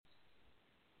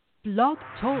Blog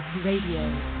Talk Radio.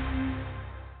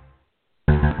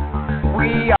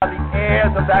 We are the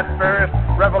heirs of that first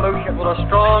revolution. Will a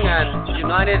strong and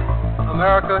united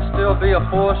America still be a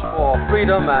force for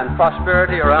freedom and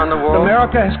prosperity around the world?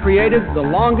 America has created the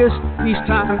longest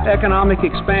peacetime economic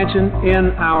expansion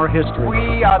in our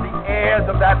history. We are the heirs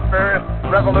of that first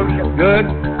revolution. Good,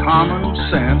 common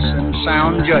sense, and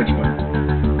sound judgment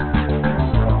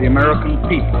of the American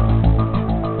people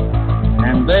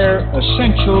and their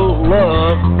essential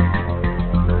love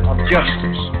of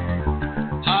justice.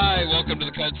 Hi, welcome to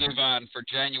the Kudzu Vine for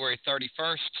January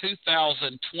 31st,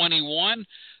 2021.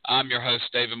 I'm your host,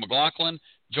 David McLaughlin.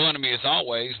 Joining me as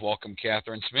always, welcome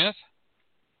Catherine Smith.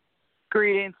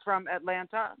 Greetings from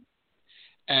Atlanta.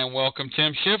 And welcome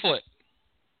Tim Shiflett.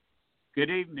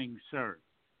 Good evening, sir.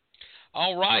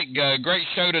 All right, great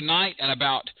show tonight. In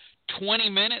about 20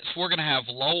 minutes, we're going to have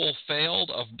Lowell Feld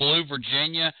of Blue,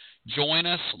 Virginia, join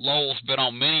us. Lowell's been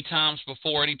on many times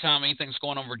before. Anytime anything's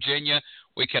going on in Virginia,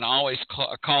 we can always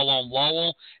call on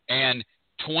Lowell. And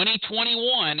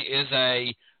 2021 is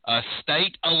a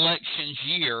state elections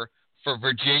year for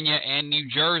Virginia and New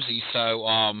Jersey. So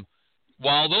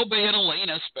while there'll be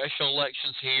special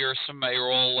elections here, some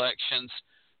mayoral elections,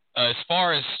 as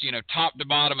far as, top to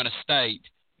bottom in a state,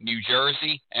 New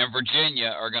Jersey and Virginia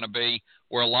are going to be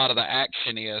where a lot of the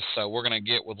action is. So we're going to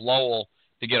get with Lowell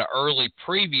to get an early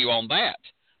preview on that.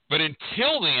 But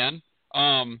until then,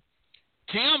 Tim,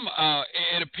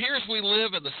 it appears we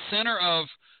live at the center of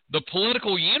the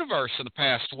political universe in the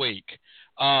past week.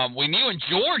 We knew in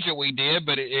Georgia we did,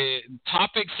 but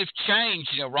topics have changed.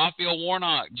 Raphael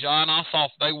Warnock, John Ossoff,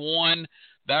 they won.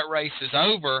 That race is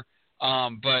over.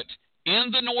 But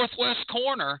in the northwest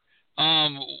corner,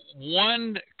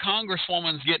 one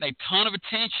congresswoman's getting a ton of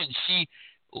attention. She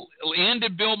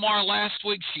ended Bill Maher last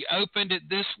week. She opened it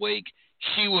this week.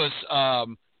 She was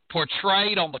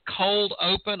portrayed on the cold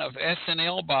open of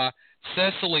SNL by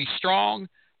Cecily Strong.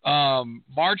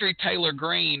 Marjorie Taylor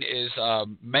Greene is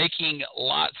making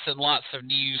lots and lots of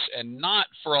news, and not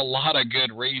for a lot of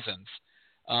good reasons.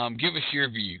 Give us your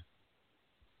view.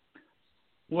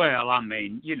 Well,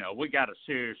 we got to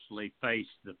seriously face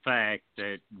the fact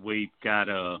that we've got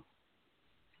a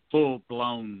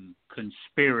full-blown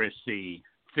conspiracy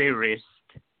theorist,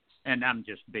 and I'm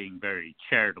just being very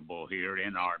charitable here,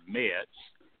 in our midst.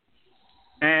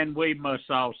 And we must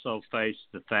also face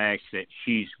the fact that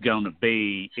she's going to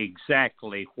be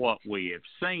exactly what we have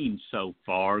seen so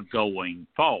far going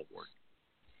forward.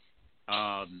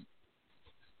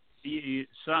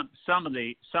 Some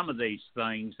of these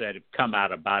things that have come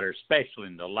out about her, especially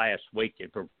in the last week,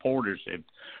 if reporters have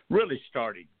really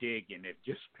started digging, have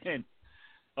just been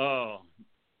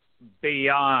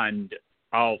beyond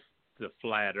off the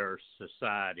Flat Earth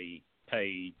Society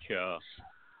page.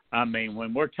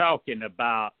 When we're talking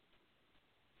about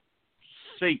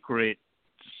secret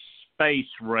space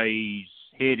rays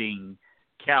hitting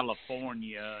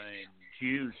California and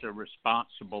Jews are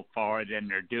responsible for it, and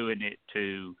they're doing it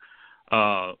to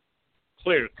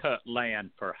clear-cut land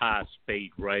for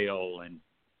high-speed rail, and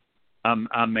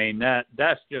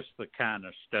that's just the kind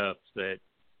of stuff that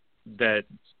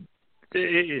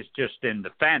is just in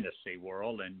the fantasy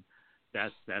world, and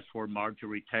that's where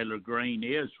Marjorie Taylor Greene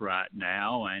is right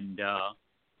now, and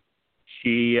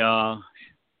she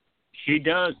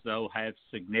does, though, have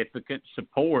significant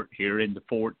support here in the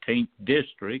 14th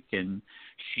district, and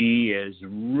she is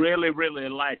really, really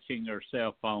latching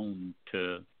herself on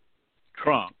to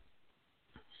Trump.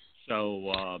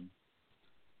 So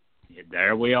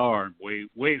there we are.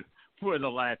 We're the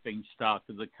laughing stock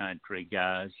of the country,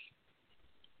 guys.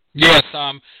 Yes,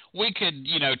 we could,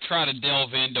 try to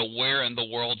delve into where in the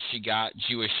world she got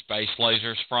Jewish space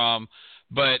lasers from,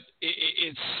 but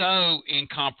it's so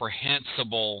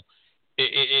incomprehensible,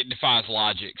 it defies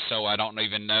logic, so I don't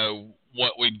even know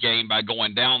what we'd gain by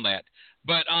going down that.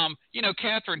 But,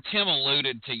 Catherine, Tim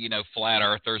alluded to, flat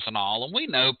earthers and all, and we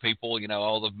know people,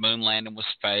 the moon landing was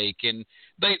fake, and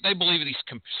they believe in these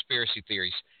conspiracy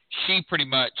theories. She pretty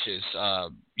much is,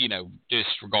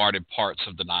 disregarded parts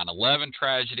of the 9/11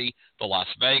 tragedy, the Las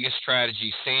Vegas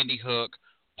tragedy, Sandy Hook,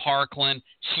 Parkland.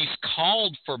 She's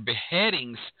called for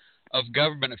beheadings of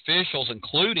government officials,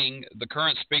 including the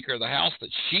current Speaker of the House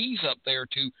that she's up there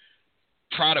to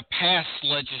try to pass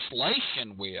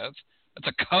legislation with. It's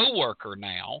a co-worker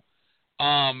now,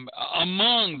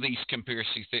 among these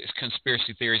conspiracy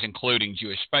theories, including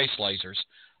Jewish space lasers.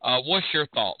 What's your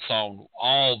thoughts on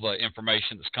all the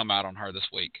information that's come out on her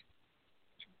this week?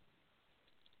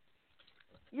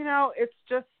 It's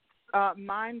just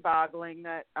mind-boggling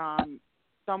that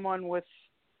someone with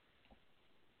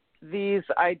these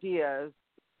ideas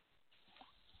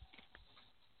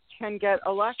can get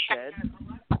elected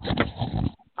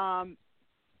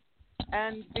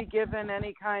and be given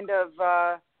any kind of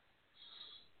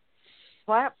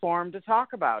platform to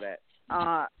talk about it.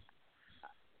 I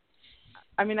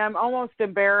mean, I'm almost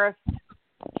embarrassed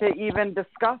to even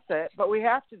discuss it, but we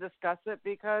have to discuss it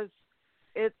because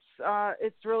it's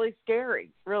really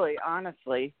scary, really,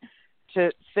 honestly,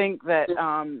 to think that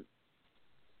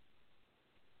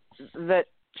that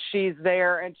she's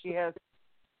there and she has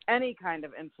any kind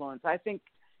of influence. I think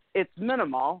it's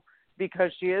minimal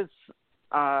because she is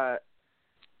so,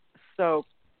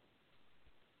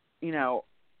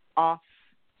 off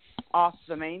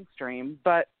the mainstream.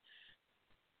 But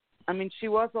I mean, she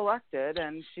was elected,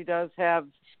 and she does have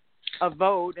a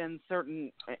vote in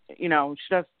certain.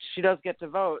 She does get to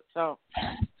vote. So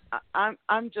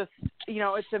I'm just,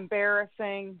 it's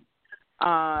embarrassing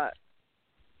to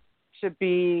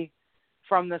be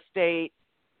from the state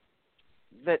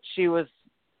that she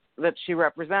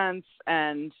represents,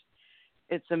 and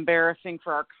it's embarrassing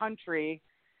for our country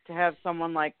to have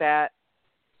someone like that,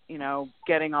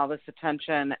 getting all this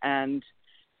attention. And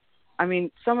I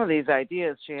mean, some of these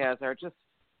ideas she has are just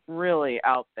really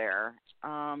out there.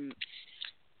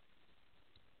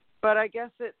 But I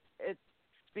guess it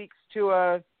speaks to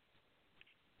a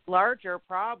larger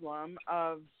problem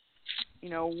of,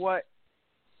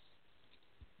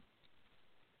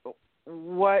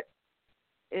 what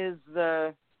is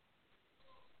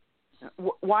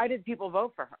why did people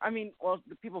vote for her? I mean, well,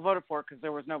 the people voted for her because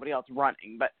there was nobody else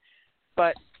running, but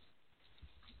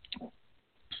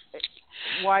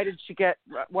why did she get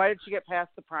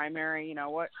past the primary?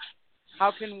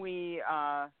 How can we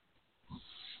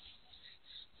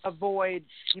avoid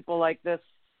people like this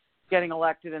getting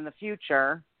elected in the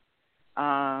future?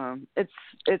 It's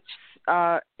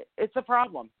a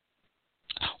problem.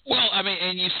 Well, I mean,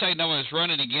 and you say no one's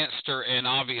running against her, and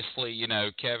obviously,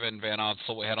 Kevin Van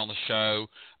Odsel we had on the show,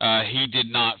 he did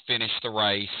not finish the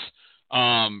race,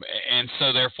 and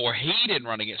so therefore he didn't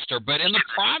run against her. But in the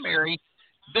primary,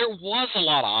 there was a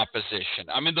lot of opposition.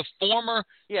 I mean, the former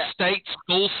state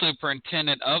school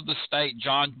superintendent of the state,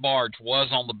 John Barge,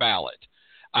 was on the ballot.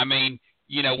 I mean,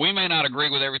 we may not agree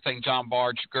with everything John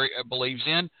Barge believes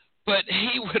in, but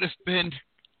he would have been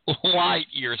light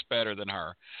years better than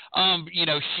her.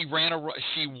 She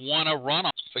won a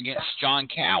runoff against John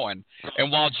Cowan,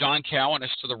 and while John Cowan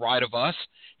is to the right of us,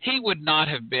 he would not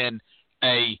have been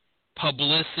a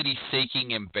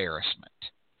publicity-seeking embarrassment.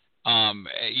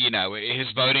 His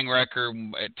voting record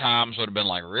at times would have been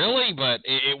like, really? But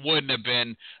it wouldn't have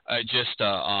been just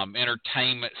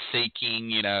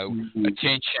entertainment-seeking,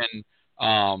 attention,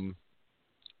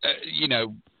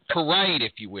 parade,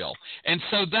 if you will. And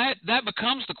so that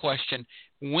becomes the question.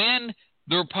 When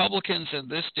the Republicans in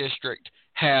this district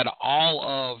had all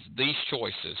of these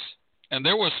choices, and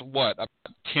there was,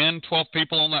 10, 12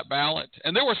 people on that ballot?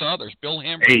 And there was others. Bill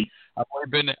Hembry.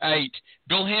 8.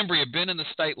 Bill Hembry had been in the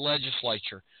state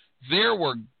legislature. There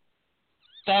were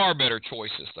far better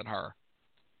choices than her.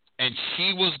 And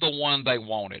she was the one they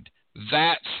wanted.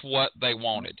 That's what they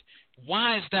wanted.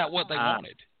 Why is that what they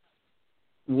wanted?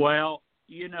 Well,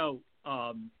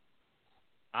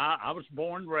 I was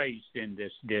born and raised in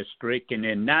this district, and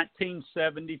in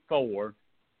 1974, a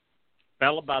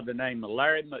fellow by the name of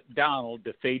Larry McDonald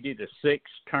defeated a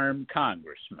 6-term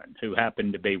congressman who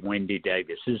happened to be Wendy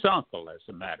Davis's uncle, as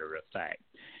a matter of fact.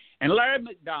 And Larry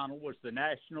McDonald was the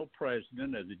national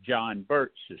president of the John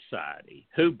Birch Society,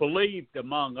 who believed,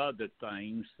 among other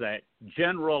things, that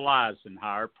General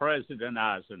Eisenhower, President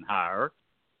Eisenhower,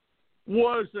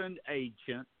 was an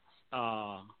agent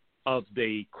of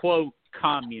the, quote,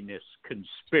 communist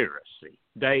conspiracy.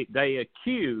 They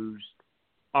accused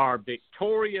our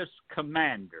victorious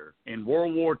commander in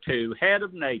World War II, head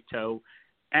of NATO,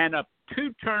 and a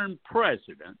 2-term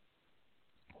president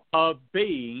of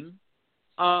being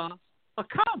a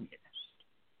communist.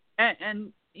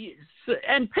 And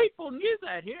people knew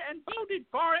that here and voted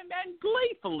for him and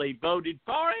gleefully voted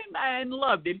for him and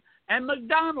loved him. And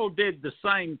McDonald did the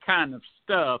same kind of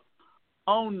stuff,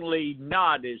 only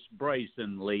not as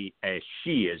brazenly as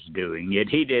she is doing it.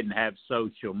 He didn't have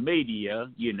social media,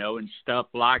 and stuff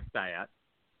like that.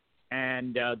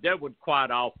 And there would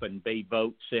quite often be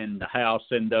votes in the House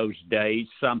in those days,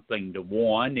 something to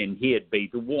one, and he'd be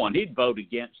the one. He'd vote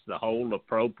against the whole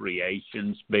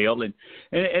appropriations bill, and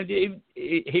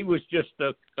he was just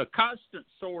a constant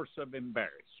source of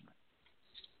embarrassment.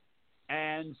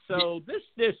 And so this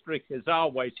district has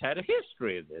always had a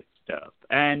history of this stuff,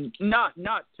 and not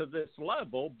to this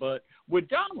level, but with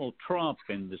Donald Trump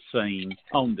on the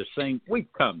scene,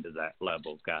 we've come to that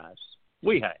level, guys.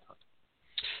 We have.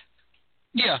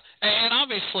 Yeah, and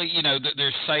obviously,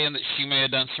 they're saying that she may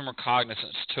have done some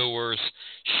reconnaissance tours.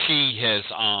 She has,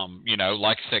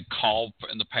 like I said, called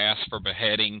in the past for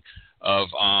beheading of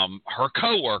her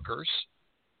coworkers,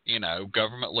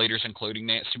 government leaders, including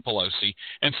Nancy Pelosi.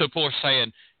 And so people are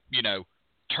saying,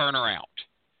 turn her out.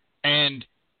 And,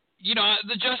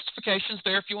 the justification's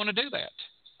there if you want to do that.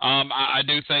 I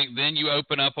do think then you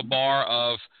open up a bar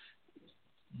of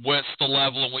what's the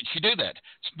level in which you do that.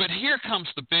 But here comes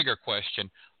the bigger question.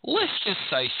 Let's just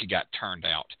say she got turned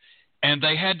out and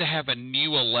they had to have a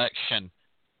new election.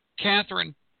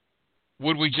 Catherine,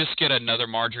 would we just get another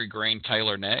Marjorie Greene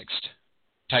Taylor next?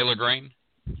 Taylor Greene?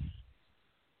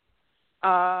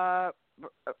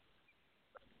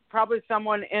 Probably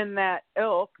someone in that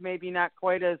ilk, maybe not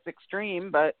quite as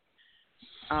extreme, but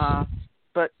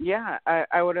yeah,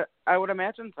 I would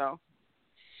imagine so.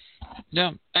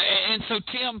 Yeah, and so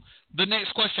Tim, the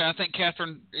next question, I think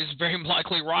Catherine is very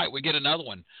likely right. We get another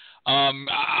one.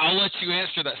 I'll let you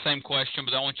answer that same question,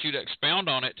 but I want you to expound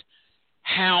on it.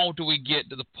 How do we get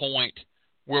to the point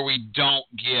where we don't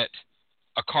get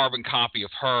a carbon copy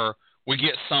of her? We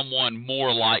get someone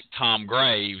more like Tom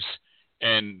Graves,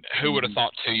 and who would have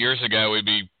thought 2 years ago we'd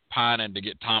be pining to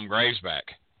get Tom Graves back?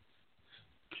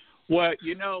 Well,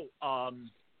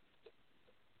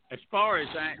 as far as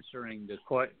answering the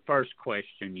first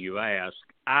question you asked,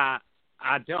 I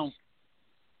don't.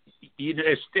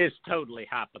 It's totally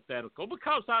hypothetical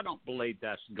because I don't believe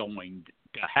that's going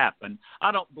to happen.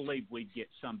 I don't believe we'd get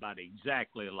somebody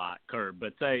exactly like her,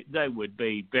 but they would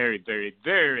be very, very,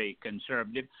 very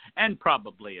conservative and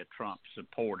probably a Trump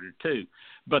supporter too.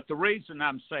 But the reason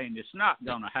I'm saying it's not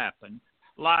going to happen,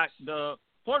 what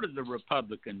are the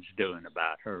Republicans doing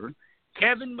about her?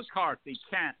 Kevin McCarthy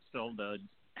canceled a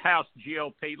House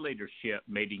GOP leadership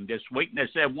meeting this week, and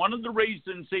they said one of the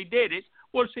reasons he did it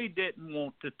was he didn't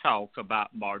want to talk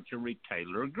about Marjorie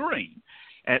Taylor Greene.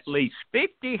 At least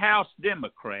 50 House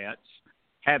Democrats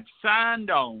have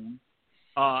signed on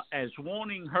as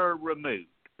wanting her removed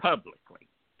publicly,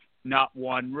 not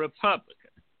one Republican.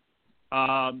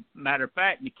 Matter of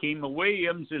fact, Nikema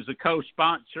Williams is a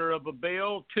co-sponsor of a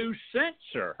bill to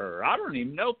censor her. I don't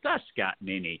even know if that's gotten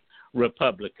any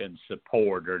Republican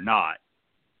support or not.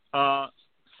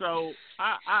 So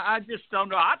I just don't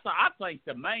know. I think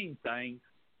the main thing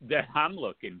that I'm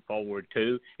looking forward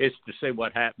to is to see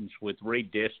what happens with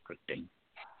redistricting.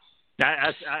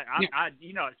 It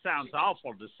sounds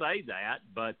awful to say that,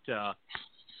 but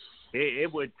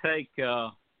it would take.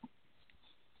 We're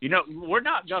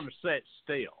not going to sit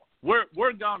still.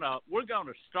 We're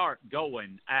gonna start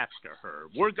going after her.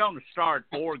 We're going to start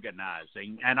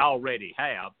organizing, and already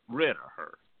have, rid of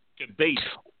her to beat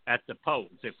her at the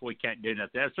polls if we can't do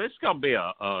nothing. So it's going to be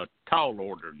a tall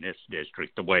order in this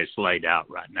district the way it's laid out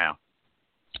right now.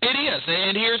 It is,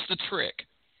 and here's the trick.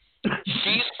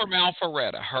 She's from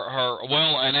Alpharetta.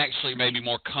 And actually maybe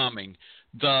more Cumming.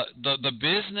 The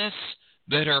business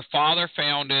that her father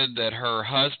founded, that her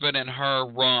husband and her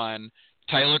run,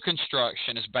 Taylor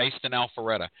Construction, is based in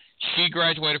Alpharetta. She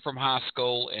graduated from high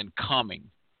school in Cumming.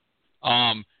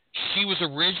 She was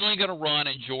originally going to run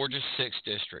in Georgia's 6th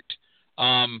district.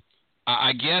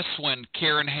 I guess when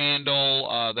Karen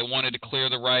Handel, they wanted to clear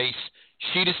the race,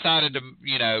 she decided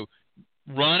to,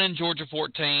 run in Georgia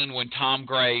 14 when Tom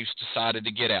Graves decided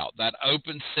to get out. That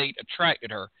open seat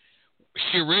attracted her.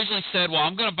 She originally said, well,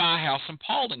 I'm going to buy a house in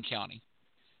Paulding County.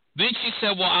 Then she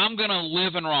said, well, I'm going to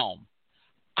live in Rome.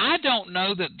 I don't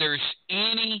know that there's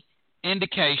any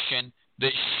indication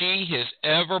that she has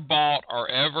ever bought or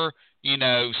ever,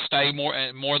 stay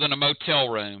more than a motel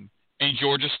room in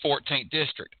Georgia's 14th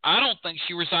district. I don't think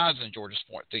she resides in Georgia's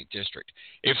 14th district.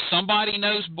 If somebody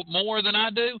knows more than I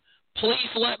do, please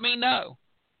let me know.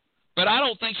 But I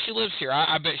don't think she lives here.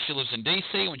 I bet she lives in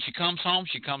D.C. When she comes home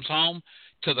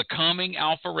to the Cumming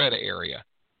Alpharetta area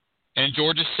in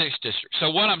Georgia's 6th district.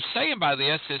 So what I'm saying by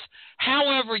this is,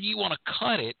 however you want to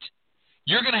cut it,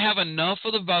 you're going to have enough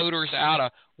of the voters out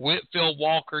of Whitfield,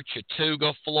 Walker,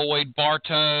 Chattooga, Floyd,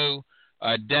 Bartow,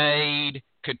 Dade,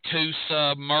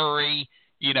 Catoosa, Murray,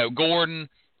 Gordon.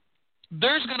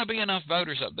 There's going to be enough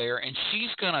voters up there, and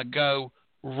she's going to go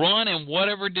run in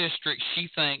whatever district she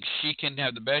thinks she can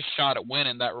have the best shot at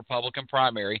winning that Republican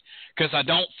primary, because I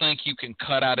don't think you can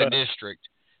cut out a district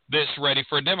that's ready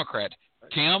for a Democrat.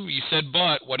 Tim, you said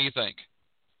but. What do you think?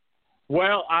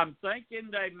 Well, I'm thinking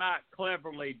they might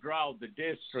cleverly draw the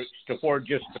districts to where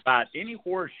just about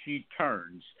anywhere she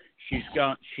turns,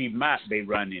 she might be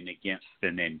running against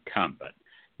an incumbent.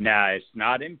 Now, it's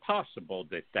not impossible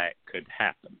that could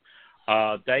happen.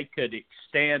 They could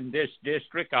extend this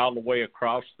district all the way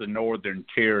across the northern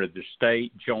tier of the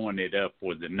state, join it up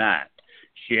with the 9th.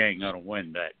 she ain't going to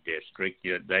win that district.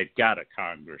 They've got a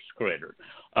Congress critter.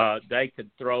 They could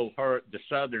throw her, the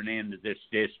southern end of this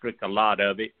district, a lot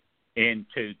of it,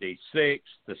 into the 6th,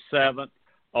 the 7th,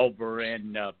 over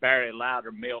in Barry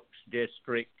Loudermilk's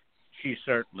district. She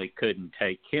certainly couldn't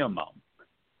take him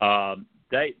on.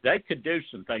 They could do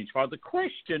some things for her. The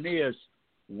question is,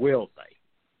 will they?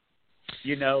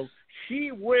 You know,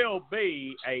 she will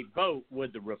be a vote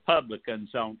with the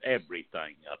Republicans on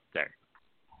everything up there.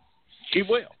 She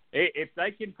will. If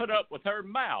they can put up with her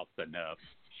mouth enough,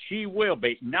 she will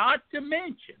be. Not to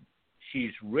mention,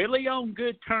 she's really on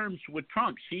good terms with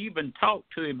Trump. She even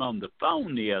talked to him on the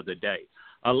phone the other day.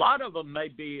 A lot of them may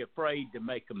be afraid to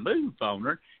make a move on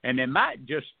her, and they might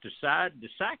just decide to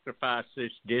sacrifice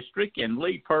this district and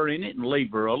leave her in it and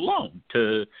leave her alone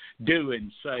to do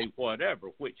and say whatever,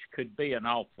 which could be an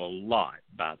awful lot,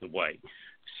 by the way.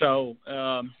 So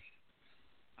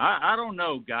I don't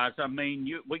know, guys. I mean,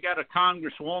 we got a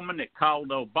congresswoman that called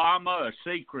Obama a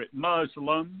secret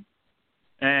Muslim,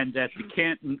 and that the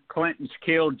Clintons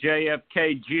killed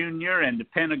JFK Jr. and the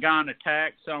Pentagon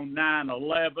attacks on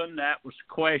 9/11, that was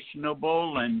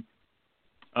questionable, and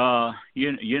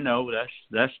you know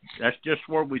that's just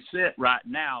where we sit right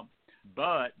now.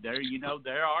 But there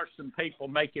are some people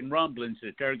making rumblings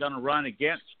that they're going to run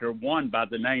against her. One by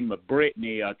the name of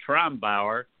Brittany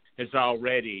Trombauer has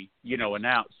already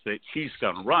announced that she's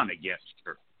going to run against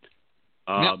her.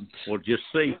 We'll just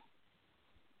see.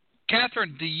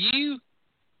 Catherine, do you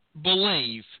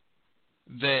believe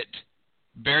that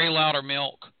Barry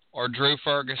Loudermilk or Drew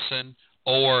Ferguson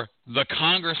or the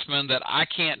congressman that I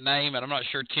can't name, and I'm not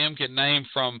sure Tim can name,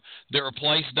 that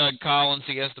replaced Doug Collins,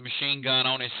 he has the machine gun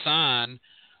on his sign,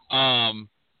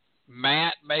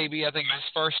 Matt maybe, I think is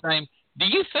his first name, do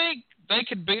you think they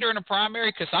could beat her in a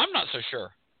primary? Because I'm not so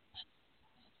sure.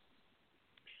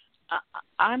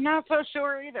 I'm not so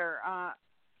sure either.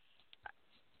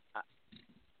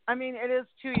 I mean, it is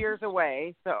 2 years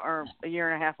away, or a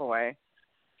year and a half away.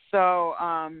 So,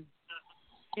 a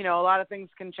lot of things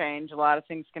can change. A lot of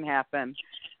things can happen.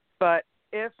 But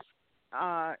if,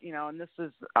 and this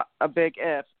is a big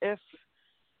if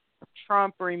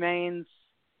Trump remains,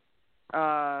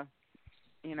 popular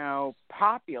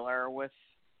with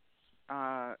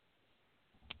a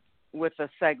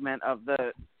segment of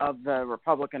the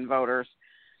Republican voters,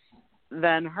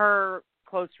 then her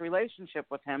close relationship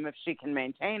with him, if she can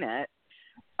maintain it,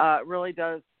 really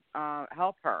does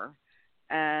help her.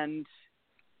 And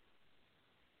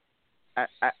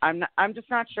I'm just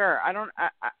not sure.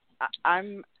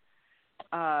 I've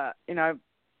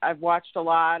watched a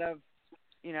lot of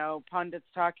pundits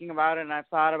talking about it, and I've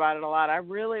thought about it a lot. I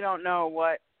really don't know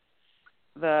what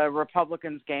the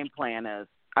Republicans' game plan is.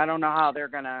 I don't know how they're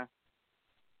gonna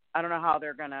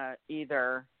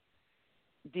either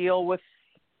deal with,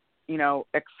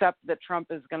 accept that Trump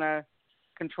is going to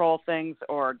control things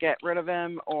or get rid of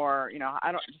him, or,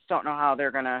 I don't know how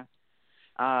they're going to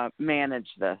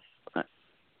manage this.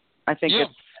 I think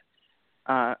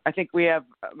I think we have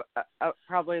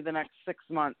probably the next 6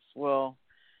 months will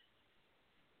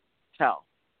tell,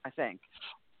 I think.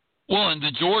 Well, and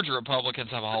the Georgia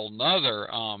Republicans have a whole nother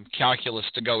calculus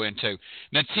to go into.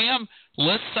 Now, Tim,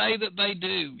 let's say that they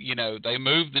do, they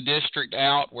move the district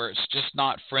out where it's just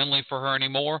not friendly for her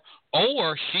anymore,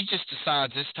 or she just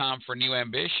decides it's time for new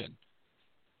ambition.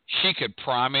 She could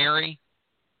primary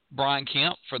Brian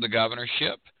Kemp for the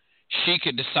governorship. She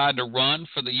could decide to run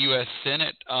for the U.S.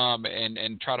 Senate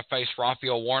and try to face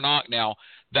Raphael Warnock. Now,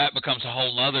 that becomes a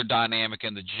whole other dynamic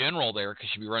in the general there because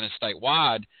she'd be running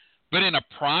statewide. But in a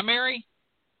primary,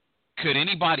 could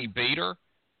anybody beat her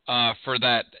for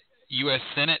that U.S.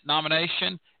 Senate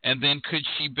nomination? And then could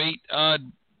she beat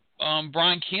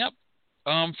Brian Kemp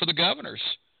for the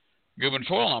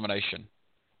gubernatorial nomination?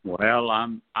 Well,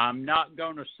 I'm not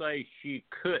going to say she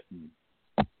couldn't,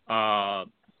 but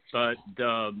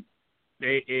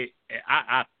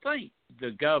I think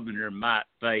the governor might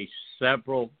face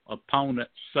several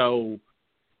opponents, so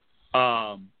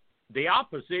the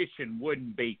opposition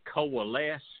wouldn't be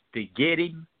coalesced to get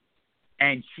him,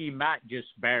 and she might just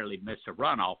barely miss a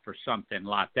runoff or something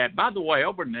like that. By the way,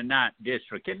 over in the 9th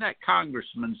District, isn't that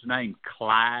congressman's name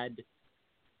Clyde?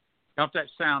 Don't that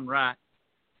sound right?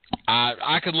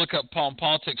 I could look up Palm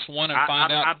Politics 1 and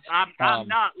find out. I'm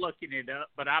not looking it up,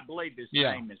 but I believe his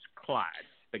name is Clyde,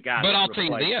 the guy. But that I'll tell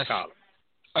you this. Collins.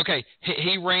 Okay,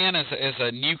 he ran as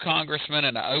a new congressman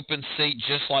in an open seat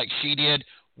just like she did.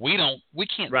 We can't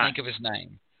think of his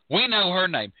name. We know her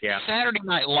name. Yeah. Saturday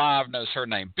Night Live knows her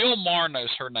name. Bill Maher knows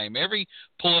her name. Every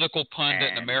political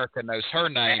pundit in America knows her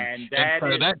name. And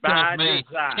so that tells me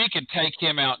design. she could take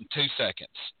him out in 2 seconds.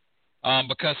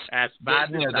 because that's by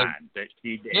design that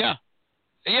she did.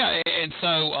 Yeah, and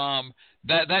so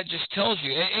that just tells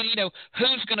you, and you know,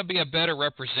 who's going to be a better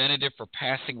representative for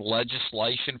passing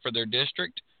legislation for their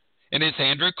district? And it's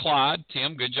Andrew Clyde.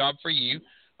 Tim, good job for you.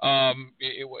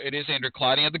 It is Andrew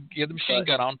Clyde. He had the machine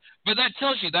gun on, but that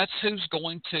tells you that's who's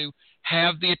going to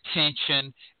have the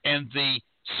attention and the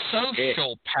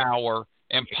social power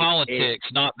and politics,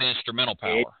 not the instrumental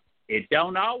power. It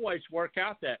don't always work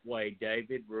out that way,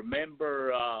 David.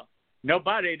 Remember,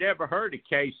 nobody had ever heard of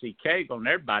Casey Cagle, and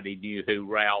everybody knew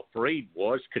who Ralph Reed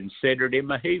was, considered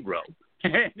him a hero,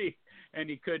 and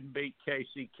he couldn't beat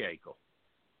Casey Cagle.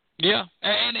 Yeah,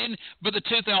 but the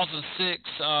 2006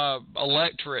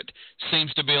 electorate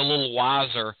seems to be a little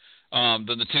wiser than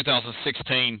the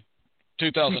 2016,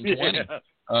 2020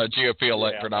 GOP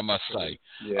electorate, I must say.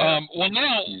 Yeah. Well,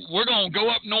 now we're going to go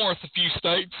up north a few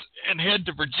states and head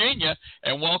to Virginia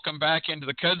and welcome back into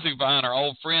the kudzu vine our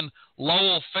old friend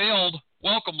Lowell Feld.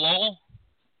 Welcome, Lowell.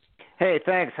 Hey,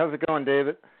 thanks. How's it going,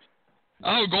 David?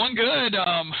 Oh, going good.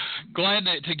 Glad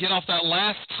to get off that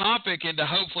last topic into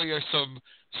hopefully there's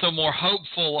some more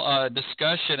hopeful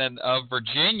discussion of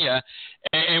Virginia.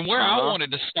 And where I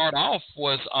wanted to start off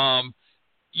was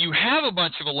you have a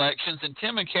bunch of elections, and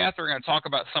Tim and Catherine are going to talk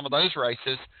about some of those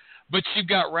races, but you've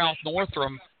got Ralph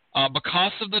Northam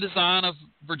because of the design of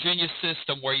Virginia's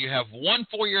system where you have 1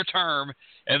 4-year term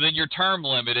and then you're term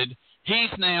limited. He's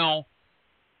now,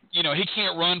 you know, he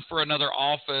can't run for another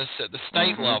office at the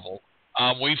state level.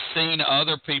 We've seen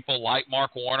other people like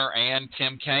Mark Warner and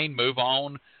Tim Kaine move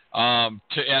on and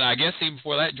I guess even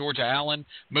before that, George Allen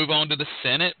move on to the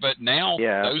Senate. But now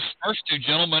those first two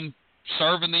gentlemen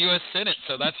serve in the U.S. Senate,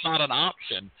 so that's not an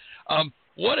option.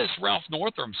 What does Ralph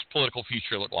Northam's political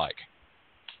future look like?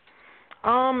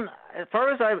 As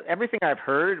far as everything I've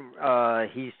heard,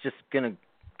 he's just going to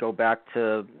go back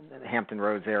to Hampton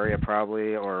Roads area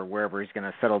probably, or wherever he's going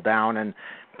to settle down, and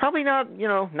probably not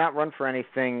run for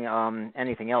anything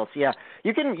else. Yeah,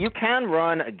 you can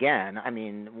run again. I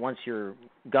mean, once you're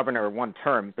governor 1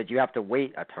 term, but you have to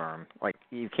wait a term. Like,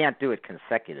 you can't do it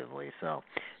consecutively. So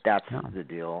that's the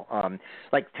deal.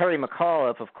 Like Terry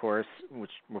McAuliffe, of course, which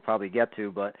we'll probably get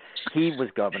to, but he was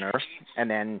governor, and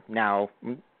then now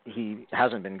he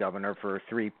hasn't been governor for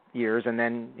 3 years, and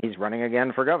then he's running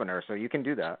again for governor. So you can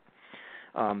do that.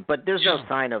 But there's no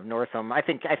sign of Northam. I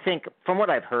think from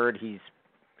what I've heard, he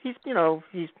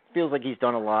feels like he's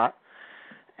done a lot,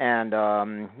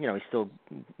 and he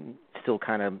still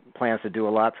kind of plans to do a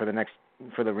lot for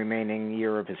the remaining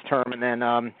year of his term, and then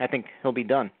I think he'll be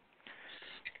done.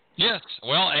 Yes,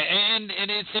 well, and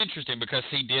it's interesting because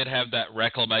he did have that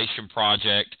reclamation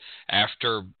project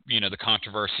after the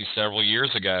controversy several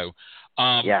years ago.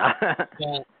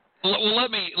 Well, let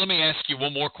me ask you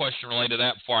one more question related to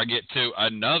that before I get to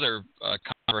another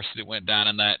controversy that went down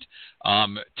in that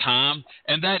time,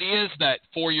 and that is that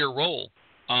 4-year rule.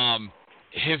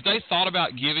 Have they thought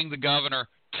about giving the governor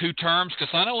 2 terms?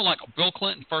 Because I know, like, Bill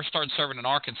Clinton first started serving in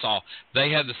Arkansas, they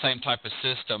had the same type of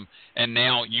system, and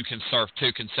now you can serve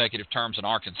 2 consecutive terms in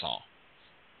Arkansas.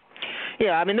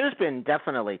 Yeah, I mean, there's been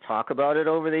definitely talk about it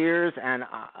over the years, and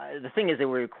the thing is it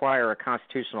would require a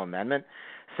constitutional amendment.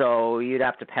 So you'd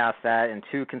have to pass that in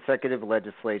 2 consecutive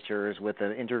legislatures with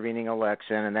an intervening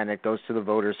election, and then it goes to the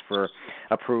voters for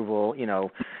approval.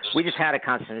 We just had a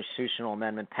constitutional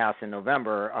amendment passed in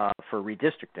November for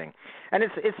redistricting, and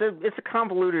it's a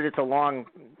convoluted, it's a long,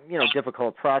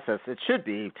 difficult process. It should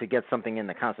be to get something in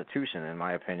the Constitution, in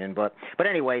my opinion. But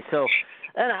anyway,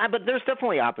 but there's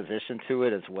definitely opposition to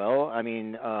it as well. I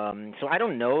mean, so I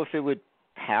don't know if it would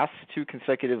pass 2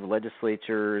 consecutive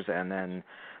legislatures, and then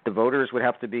the voters would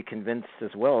have to be convinced as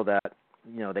well that,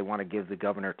 they want to give the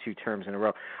governor 2 terms in a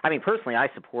row. I mean, personally, I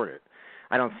support it.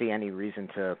 I don't see any reason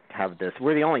to have this.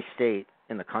 We're the only state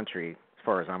in the country, as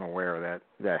far as I'm aware,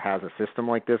 that has a system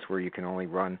like this where you can only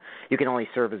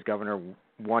serve as governor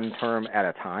 1 term at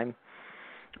a time.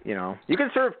 You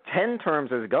can serve 10 terms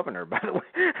as governor, by the way.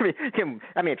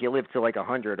 I mean, if you live to like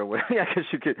 100 or whatever, I guess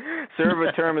you could serve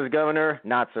a term as governor,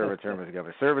 not serve a term as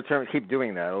governor. Serve a term, keep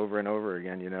doing that over and over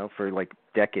again, for like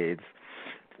decades.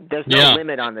 There's no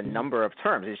limit on the number of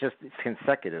terms. It's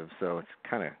consecutive, so it's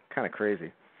kind of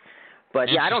crazy.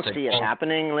 But yeah, I don't see it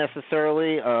happening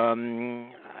necessarily.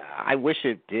 I wish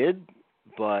it did,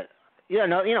 but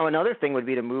another thing would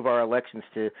be to move our elections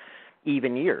to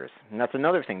even years, and that's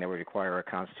another thing that would require a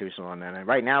constitutional amendment.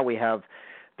 Right now we have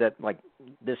that, like,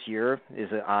 this year is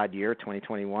an odd year,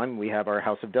 2021. We have our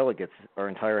House of Delegates, our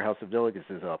entire House of Delegates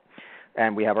is up,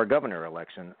 and we have our governor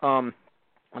election. And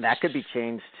that could be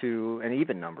changed to an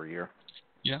even number year.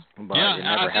 Yeah, but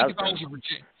I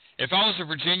think If I was a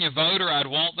Virginia voter, I'd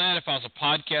want that. If I was a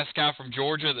podcast guy from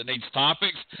Georgia that needs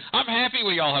topics, I'm happy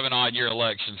we all have an odd year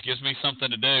elections. Gives me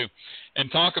something to do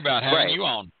and talk about having you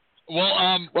on. Well,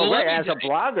 right. As a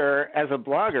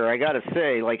blogger, I got to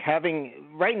say, like having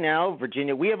right now,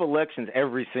 Virginia, we have elections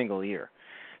every single year,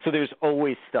 so there's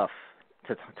always stuff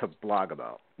to blog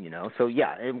about, you know. So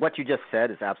yeah, and what you just said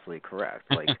is absolutely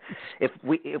correct. Like if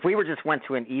we were just went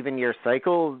to an even year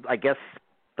cycle, I guess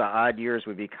the odd years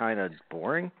would be kind of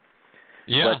boring.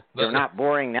 Yeah, but they're not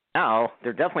boring now.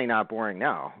 They're definitely not boring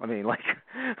now. I mean, like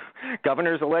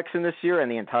governor's election this year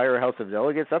and the entire House of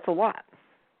Delegates, that's a lot.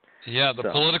 Yeah, the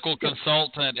political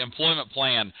consultant employment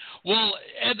plan. Well,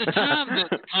 at the time that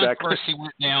the controversy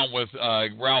went down with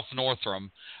Ralph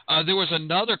Northam, there was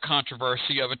another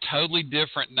controversy of a totally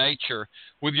different nature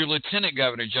with your lieutenant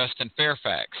governor, Justin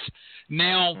Fairfax.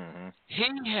 Now, he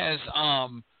has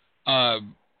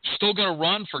still going to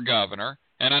run for governor,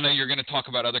 and I know you're going to talk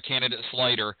about other candidates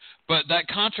later, but that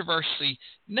controversy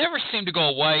never seemed to go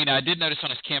away. And I did notice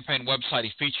on his campaign website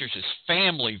he features his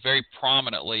family very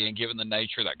prominently, and given the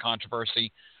nature of that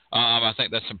controversy, I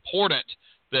think that's important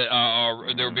that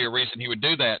there would be a reason he would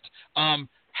do that.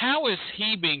 How is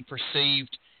he being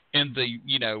perceived in the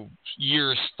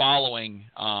years following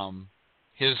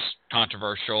his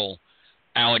controversial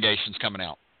allegations coming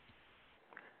out?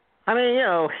 I mean,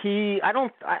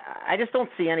 I just don't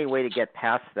see any way to get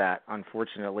past that,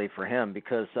 unfortunately, for him,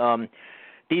 because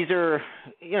these are,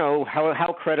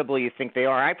 how credible you think they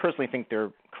are. I personally think they're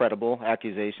credible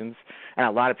accusations, and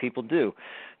a lot of people do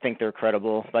think they're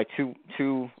credible. Like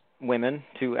two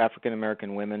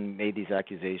African-American women made these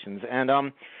accusations, and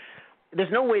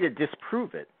there's no way to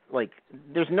disprove it. Like,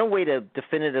 there's no way to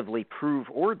definitively prove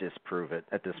or disprove it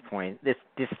at this point. This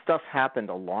stuff happened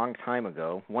a long time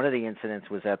ago. One of the incidents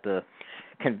was at the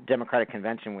Democratic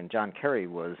Convention when John Kerry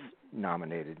was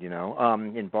nominated,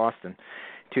 in Boston,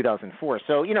 2004.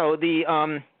 So,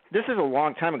 this is a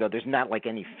long time ago. There's not, like,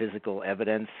 any physical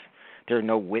evidence. There are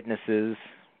no witnesses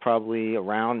probably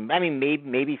around. I mean,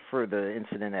 maybe for the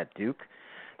incident at Duke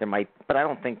there might, but I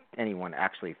don't think anyone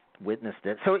actually witnessed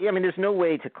it. So, I mean, there's no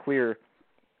way to clear –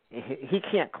 he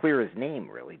can't clear his name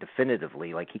really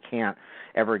definitively. Like, he can't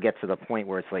ever get to the point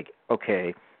where it's like,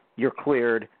 okay, you're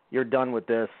cleared, you're done with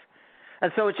this.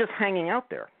 And so it's just hanging out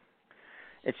there.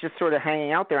 It's just sort of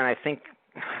hanging out there. And I think,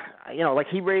 like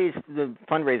he raised the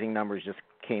fundraising numbers just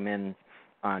came in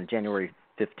on January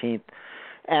 15th,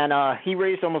 and he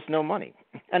raised almost no money.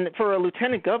 And for a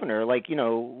lieutenant governor, like,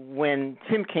 when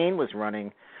Tim Kaine was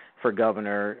running for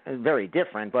governor, very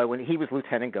different, but when he was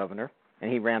lieutenant governor,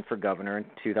 and he ran for governor in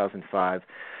 2005,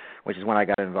 which is when I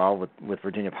got involved with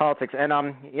Virginia politics. And,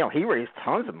 he raised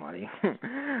tons of money.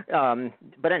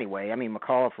 But anyway, I mean,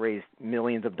 McAuliffe raised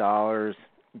millions of dollars.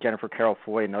 Jennifer Carroll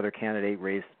Foy, another candidate,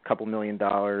 raised a couple $1 million.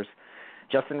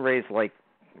 Justin raised, like,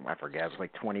 I forget, it was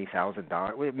like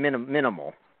 $20,000,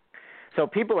 minimal. So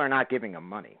people are not giving him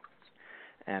money.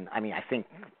 And, I mean, I think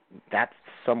that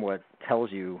somewhat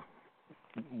tells you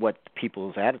what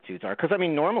people's attitudes are. Because, I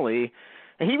mean, normally –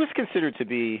 and he was considered to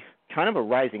be kind of a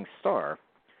rising star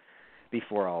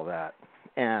before all that.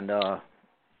 And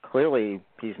clearly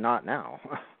he's not now,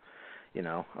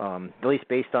 at least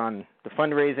based on the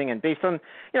fundraising and based on,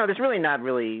 there's really not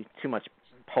really too much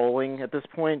polling at this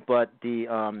point, but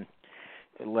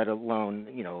let alone,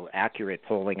 accurate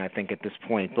polling, I think, at this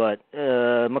point. But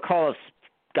McAuliffe's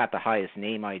got the highest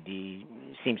name ID,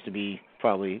 seems to be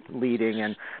probably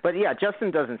leading. But yeah, Justin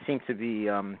doesn't seem to be,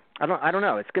 I don't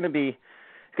know. It's going to be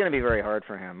very hard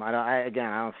for him. I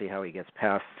don't see how he gets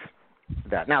past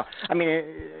that. Now, I mean,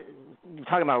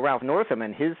 talking about Ralph Northam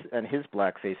and his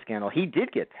blackface scandal, he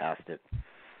did get past it.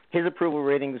 His approval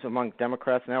ratings among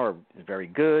Democrats now are very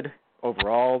good.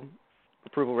 Overall,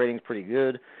 approval ratings pretty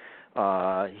good.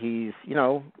 He's,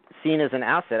 seen as an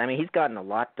asset. I mean, he's gotten a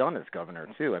lot done as governor,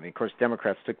 too. I mean, of course,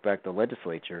 Democrats took back the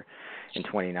legislature in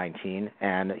 2019,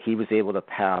 and he was able to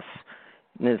pass,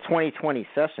 in the 2020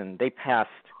 session, they passed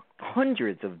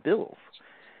hundreds of bills,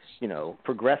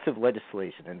 progressive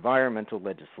legislation, environmental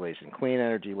legislation, clean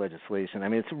energy legislation. I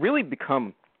mean, it's really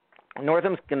become,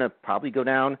 Northam's going to probably go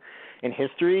down in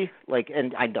history,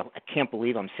 and I can't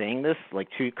believe I'm saying this,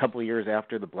 couple of years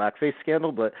after the blackface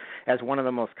scandal, but as one of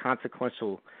the most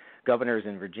consequential governors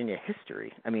in Virginia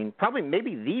history. I mean, probably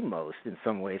maybe the most in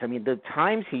some ways. I mean, the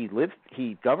times he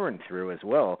governed through as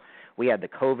well. We had the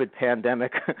COVID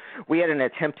pandemic. We had an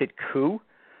attempted coup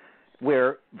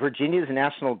where Virginia's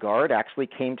National Guard actually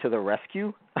came to the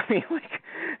rescue. I mean,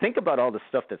 think about all the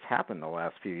stuff that's happened the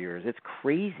last few years. It's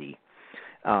crazy.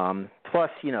 Plus,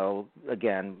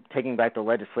 again, taking back the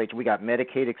legislature, we got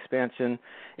Medicaid expansion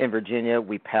in Virginia.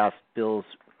 We passed bills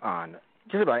on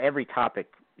just about every topic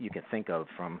you can think of,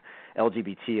 from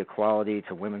LGBT equality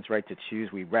to women's right to choose.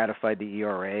 We ratified the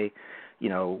ERA. You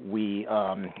know, we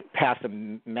passed a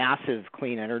massive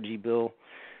clean energy bill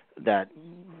that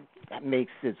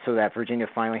makes it so that Virginia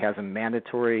finally has a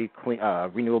mandatory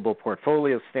renewable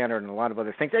portfolio standard and a lot of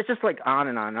other things. It's just like on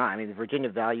and on and on. I mean, the Virginia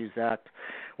Values Act,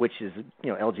 which is,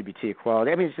 you know, LGBT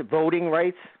equality. I mean, it's voting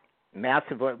rights,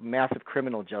 massive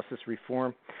criminal justice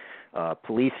reform,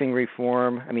 policing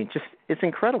reform. I mean, just it's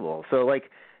incredible. So, like,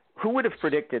 who would have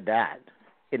predicted that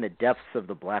in the depths of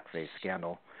the blackface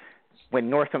scandal when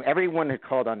Northam, everyone had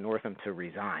called on Northam to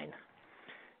resign,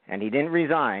 and he didn't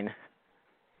resign.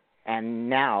 And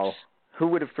now, who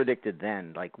would have predicted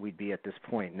then, like, we'd be at this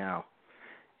point now?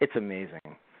 It's amazing.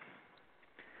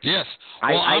 Yes.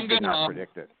 Well, I did not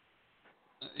predict it.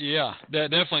 Yeah,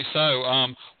 definitely so.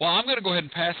 Well, I'm going to go ahead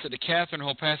and pass it to Catherine,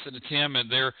 who'll pass it to Tim,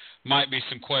 and there might be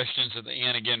some questions at the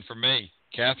end again for me.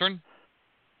 Catherine?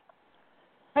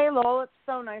 Hey, Lowell. It's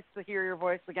so nice to hear your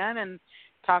voice again and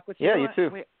talk with you. Yeah, you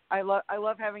too. I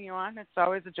love having you on. It's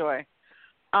always a joy.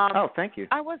 Thank you.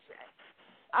 I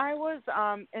was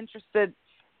interested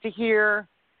to hear.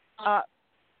 I'm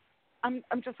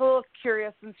just a little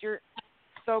curious, since you're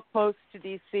so close to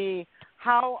DC,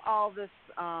 how all this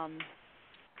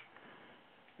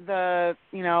the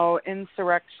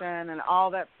insurrection and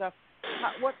all that stuff,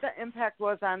 what the impact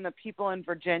was on the people in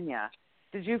Virginia.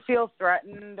 Did you feel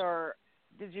threatened, or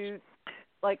did you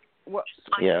what?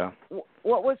 Yeah.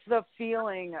 What was the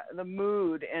feeling, the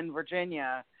mood in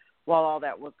Virginia while all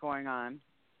that was going on?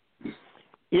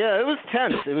 Yeah, it was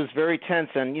tense. It was very tense.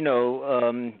 And,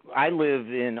 I live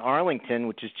in Arlington,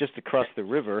 which is just across the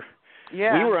river.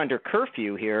 Yeah. We were under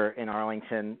curfew here in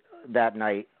Arlington that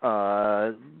night.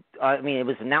 I mean, it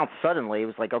was announced suddenly. It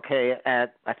was like, okay, I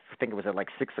think it was at like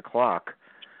 6 o'clock.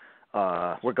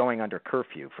 We're going under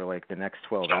curfew for like the next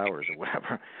 12 hours or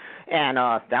whatever. And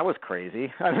that was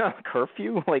crazy.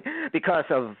 Curfew, like, because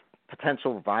of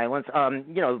potential violence.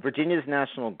 Virginia's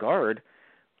National Guard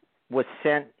was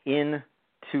sent in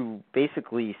to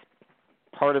basically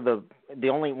part of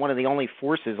one of the only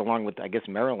forces, along with, I guess,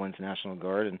 Maryland's National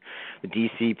Guard and the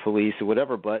D.C. police or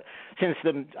whatever. But since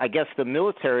the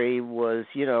military was,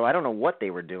 I don't know what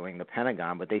they were doing, the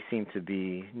Pentagon, but they seemed to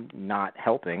be not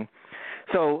helping.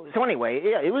 So anyway,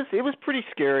 yeah, it was pretty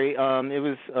scary. It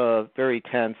was very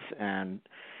tense and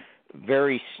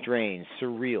very strange,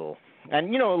 surreal.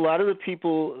 And, a lot of the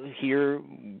people here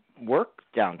work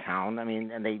downtown. I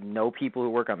mean, and they know people who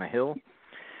work on the Hill.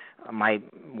 My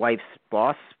wife's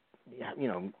boss,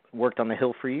 worked on the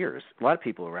Hill for years. A lot of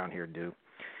people around here do,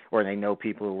 or they know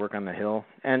people who work on the Hill.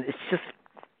 And it's just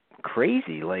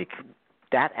crazy. Like,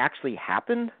 that actually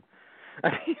happened?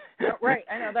 Right.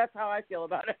 I know. That's how I feel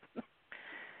about it.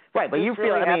 Right. But you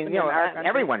feel, really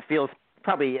everyone feels,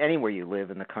 probably anywhere you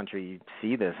live in the country, you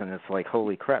see this, and it's like,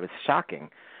 holy crap, it's shocking.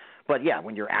 But, yeah,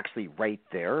 when you're actually right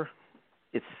there,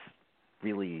 it's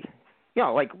really,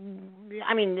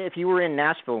 if you were in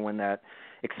Nashville when that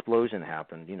explosion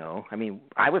happened,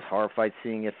 I was horrified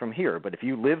seeing it from here. But if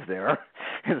you live there,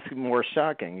 it's more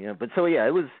shocking. But so, yeah,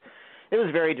 it was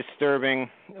very disturbing.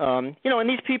 And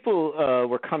these people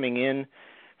were coming in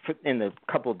the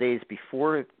couple of days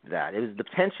before that. The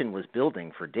tension was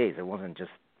building for days. It wasn't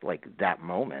just like that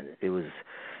moment. It was,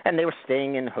 and they were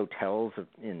staying in hotels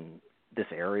in this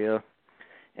area,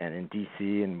 and in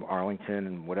D.C. and Arlington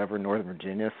and whatever, Northern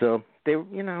Virginia. So they,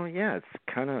 it's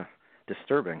kind of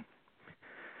disturbing,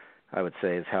 I would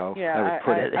say, is how I would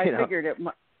put it. I figured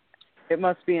it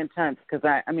must be intense, because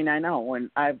I know when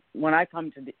I've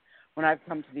come to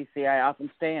D.C., I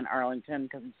often stay in Arlington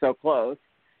because it's so close.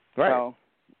 Right. So,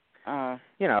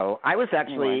 I was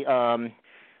actually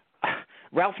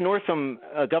Ralph Northam,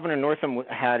 Governor Northam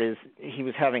he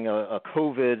was having a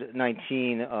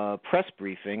COVID-19 press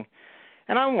briefing,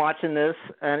 and I'm watching this,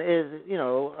 and it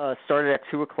started at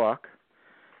 2 o'clock,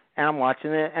 and I'm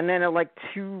watching it, and then at like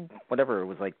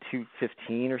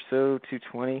 2:15 or so,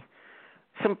 2:20,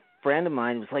 some friend of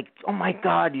mine was like, "Oh my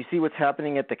God, you see what's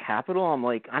happening at the Capitol?" I'm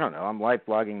like, I don't know, I'm live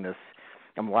blogging this.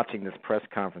 I'm watching this press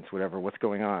conference, whatever, what's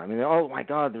going on? I mean, oh my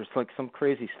God, there's like some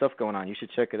crazy stuff going on. You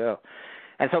should check it out.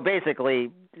 And so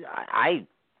basically, I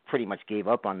pretty much gave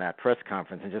up on that press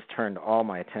conference and just turned all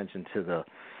my attention to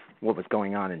what was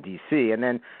going on in D.C. And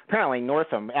then apparently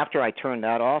Northam, after I turned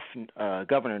that off,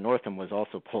 Governor Northam was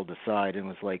also pulled aside and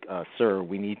was like, "Sir,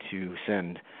 we need to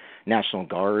send National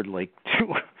Guard, to,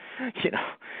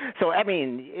 So, I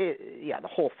mean, the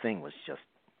whole thing was just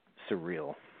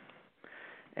surreal.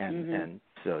 And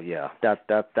so, yeah, that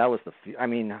was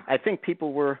I think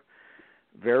people were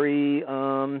very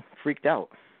freaked out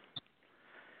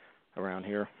around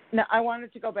here. Now, I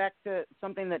wanted to go back to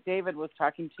something that David was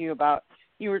talking to you about.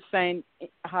 You were saying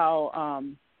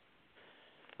how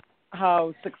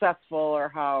successful or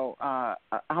how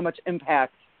much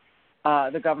impact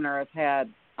the governor has had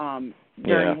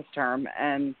during his term,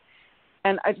 and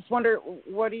I just wonder,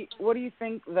 what do you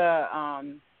think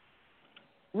the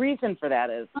reason for that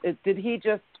is? Did he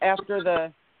just, after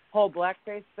the whole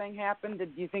blackface thing happened,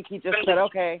 did you think he just said,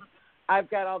 okay, I've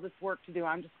got all this work to do,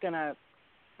 I'm just going to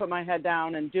put my head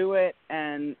down and do it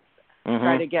and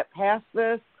try to get past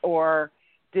this? Or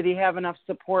did he have enough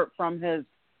support from his,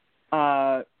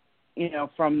 from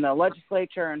the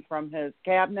legislature and from his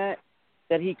cabinet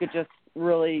that he could just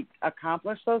really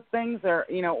accomplish those things? Or,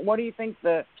 what do you think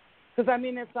because I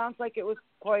mean, it sounds like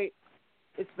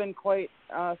it's been quite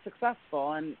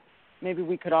successful, and maybe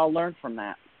we could all learn from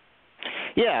that.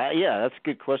 Yeah, that's a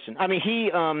good question. I mean, he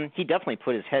definitely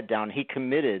put his head down. He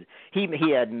committed. He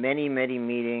had many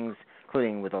meetings,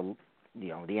 including with the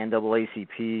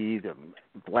NAACP, the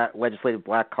Legislative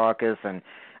Black Caucus, and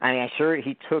I mean, I'm sure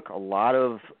he took a lot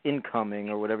of incoming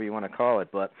or whatever you want to call it,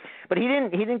 but he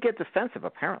didn't get defensive.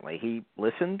 Apparently, he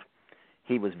listened.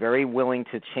 He was very willing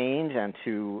to change and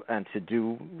to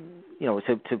do,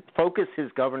 to focus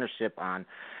his governorship on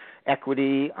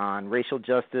equity, on racial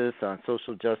justice, on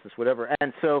social justice, whatever.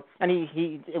 And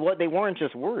they weren't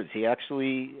just words. He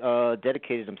actually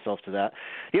dedicated himself to that.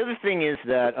 The other thing is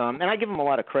that, and I give him a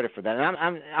lot of credit for that.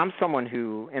 And I'm someone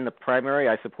who, in the primary,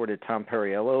 I supported Tom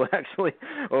Perriello actually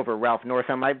over Ralph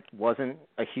Northam. I wasn't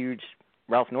a huge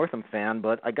Ralph Northam fan,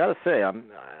 but I got to say,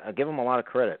 I give him a lot of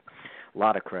credit.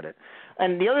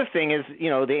 And the other thing is,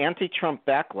 the anti-Trump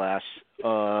backlash,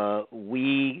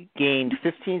 we gained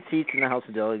 15 seats in the House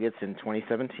of Delegates in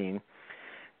 2017,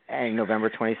 in November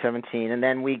 2017, and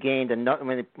then we gained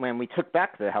another when we took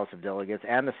back the House of Delegates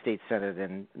and the state Senate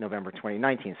in November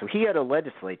 2019. So he had a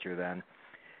legislature then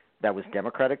that was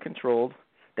Democratic-controlled,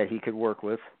 that he could work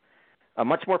with, a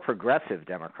much more progressive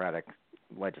Democratic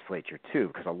legislature, too,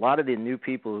 because a lot of the new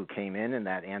people who came in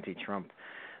that anti-Trump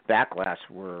backlash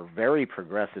were very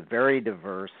progressive, very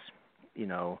diverse,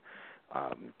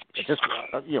 just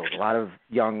a lot of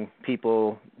young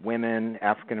people, women,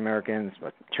 African Americans,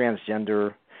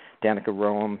 transgender, Danica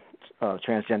Rome,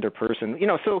 transgender person,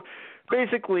 so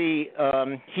basically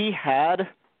he had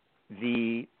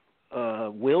the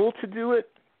will to do it,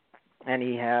 and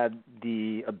he had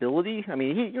the ability. I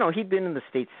mean, he'd been in the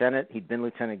state Senate, he'd been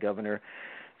lieutenant governor,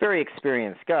 very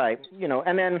experienced guy,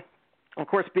 and then, of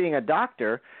course, being a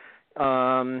doctor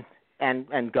and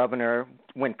governor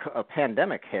when a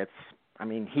pandemic hits, I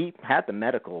mean, he had the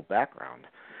medical background.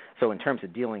 So in terms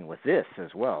of dealing with this as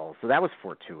well, so that was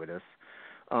fortuitous.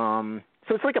 So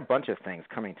it's like a bunch of things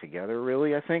coming together,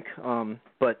 really, I think.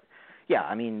 But, yeah,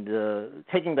 I mean,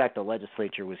 taking back the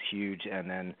legislature was huge, and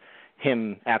then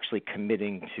him actually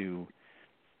committing to,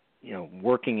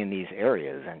 working in these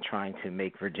areas and trying to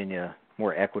make Virginia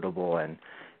more equitable. And,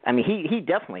 I mean, he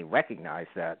definitely recognized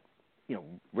that,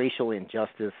 racial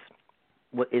injustice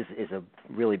is a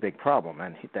really big problem,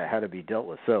 and that had to be dealt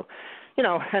with. So,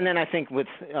 and then I think with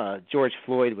George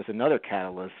Floyd was another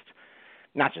catalyst,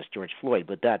 not just George Floyd,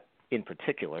 but that in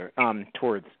particular,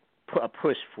 towards a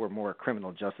push for more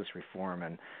criminal justice reform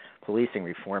and policing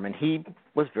reform, and he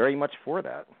was very much for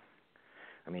that.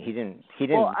 I mean, he didn't.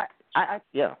 Well,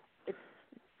 yeah.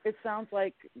 It sounds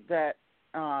like that.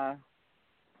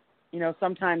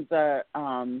 Sometimes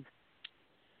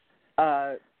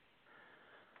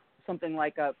something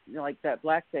like that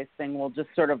blackface thing will just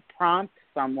sort of prompt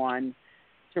someone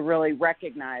to really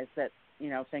recognize that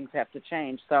things have to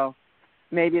change. So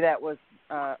maybe that was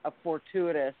a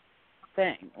fortuitous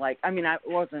thing. Like, I mean, I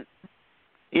wasn't.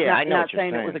 Yeah, I know not what you're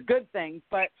saying saying. it was a good thing,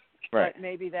 but right. but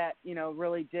maybe that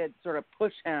really did sort of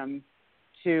push him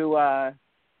to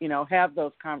have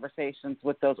those conversations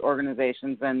with those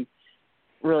organizations and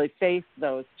really face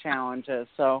those challenges.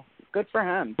 So good for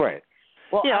him. Right.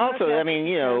 Well, yeah, also, I mean,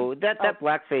 that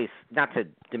blackface, not to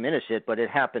diminish it, but it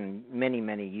happened many,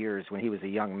 many years when he was a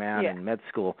young man in med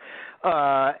school.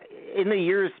 In the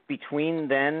years between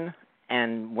then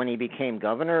and when he became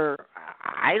governor,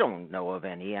 I don't know of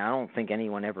any. I don't think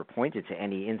anyone ever pointed to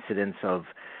any incidents of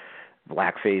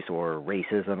blackface or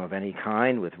racism of any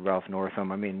kind with Ralph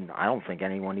Northam. I mean, I don't think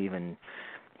anyone even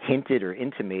hinted or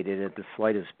intimated at the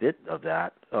slightest bit of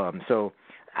that. So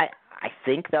I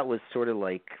think that was sort of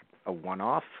like a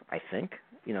one-off, I think,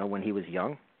 when he was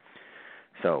young.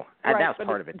 So that was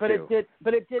part of it too.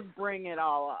 But it did bring it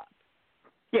all up.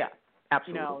 Yeah,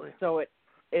 absolutely. So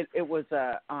it was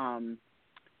a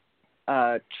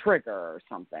trigger or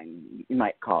something, you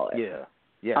might call it. Yeah.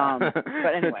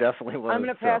 But anyway, it definitely was. I'm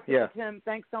going to pass it to to Tim.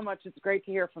 Thanks so much. It's great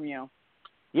to hear from you.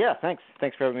 Yeah, thanks.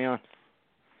 Thanks for having me on.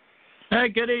 Hey,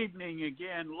 good evening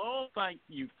again, Lowell. Thank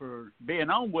you for being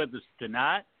on with us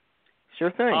tonight.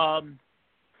 Sure thing.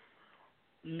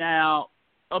 Now,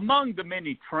 among the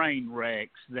many train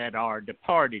wrecks that our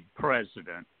departed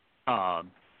president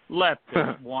left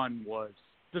us, one was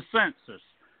the census.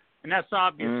 And that's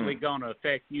obviously going to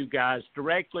affect you guys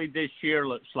directly this year.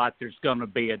 Looks like there's going to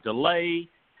be a delay,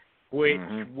 which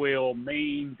will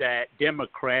mean that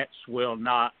Democrats will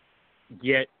not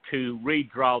get to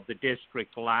redraw the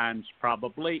district lines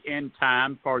probably in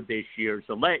time for this year's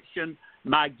election.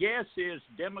 My guess is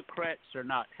Democrats are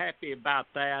not happy about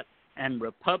that, and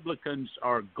Republicans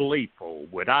are gleeful.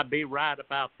 Would I be right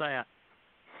about that?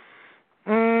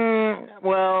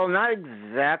 Well, not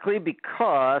exactly,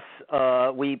 because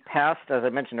we passed, as I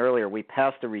mentioned earlier, we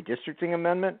passed a redistricting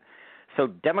amendment, so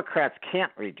Democrats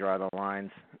can't redraw the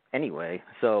lines anyway.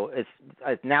 So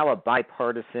it's now a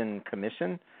bipartisan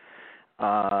commission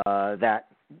that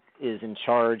is in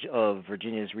charge of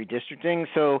Virginia's redistricting.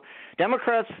 So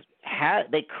Democrats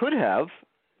could have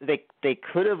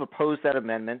opposed that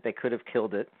amendment. They could have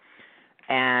killed it,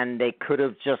 and they could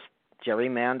have just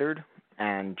gerrymandered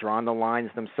and drawn the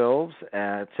lines themselves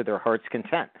to their heart's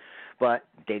content, but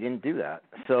they didn't do that.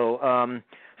 So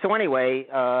anyway,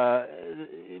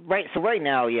 right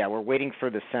now, we're waiting for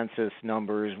the census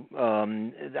numbers.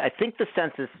 I think the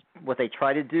census, what they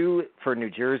try to do for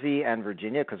New Jersey and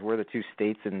Virginia, because we're the two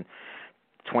states in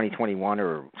 2021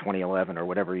 or 2011 or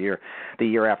whatever year, the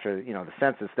year after the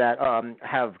census, that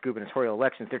have gubernatorial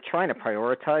elections, they're trying to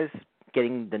prioritize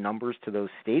getting the numbers to those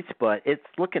states, but it's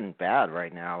looking bad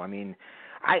right now. I mean,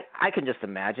 I can just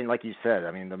imagine, like you said,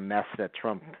 I mean, the mess that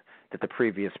the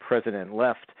previous president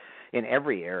left in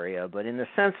every area, but in the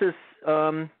census,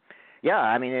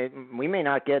 I mean, we may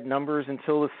not get numbers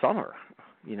until the summer,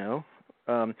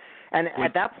 and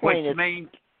at that point, which means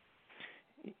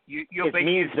you'll be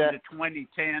using the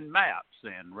 2010 maps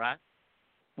then, right?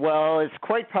 Well, it's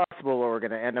quite possible what we're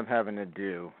going to end up having to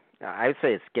do. I'd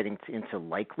say it's getting into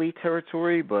likely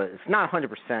territory, but it's not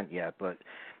 100% yet. But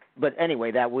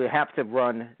anyway, that we have to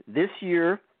run this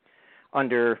year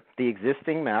under the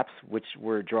existing maps, which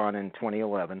were drawn in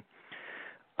 2011.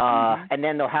 And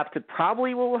then they'll have to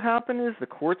what will happen is the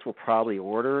courts will probably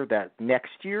order that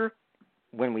next year,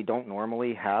 when we don't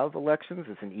normally have elections,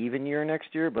 it's an even year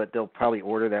next year, but they'll probably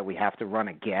order that we have to run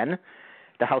again,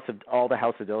 all the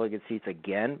House of Delegate seats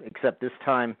again, except this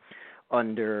time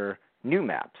under new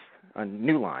maps, on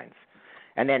new lines.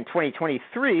 And then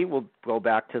 2023 will go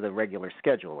back to the regular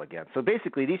schedule again. So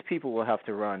basically, these people will have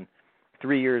to run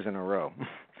 3 years in a row.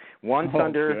 Once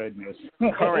under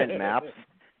current maps,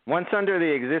 once under the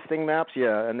existing maps,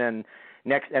 and then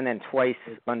twice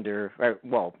under,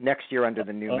 next year under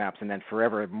the new maps, and then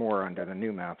forever more under the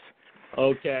new maps.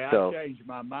 Okay, I changed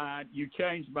my mind. You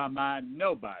changed my mind.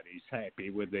 Nobody's happy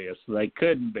with this. They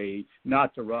couldn't be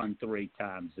not to run 3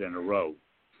 times in a row.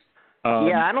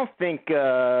 I don't think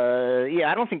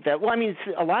that. Well, I mean,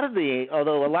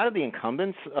 although a lot of the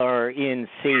incumbents are in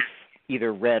safe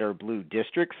either red or blue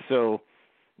districts, so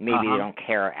maybe they don't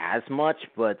care as much.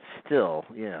 But still,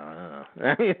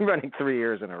 I mean, running 3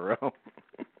 years in a row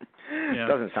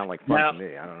doesn't sound like fun to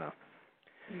me. I don't know.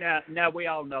 Now we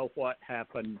all know what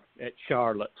happened at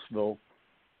Charlottesville,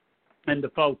 and the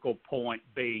focal point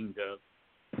being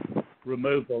the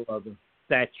removal of the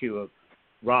statue of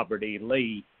Robert E.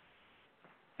 Lee.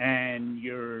 And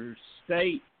your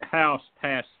state house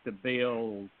passed a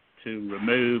bill to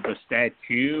remove a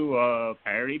statue of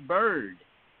Harry Byrd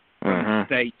from the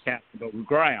state capitol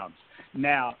grounds.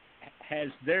 Now, has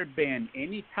there been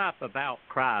any type of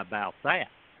outcry about that?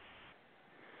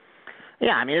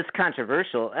 Yeah, I mean, it's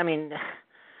controversial. I mean,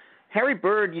 Harry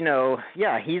Byrd,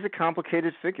 he's a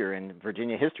complicated figure in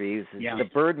Virginia history. The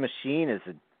Byrd machine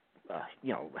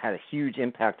had a huge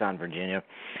impact on Virginia.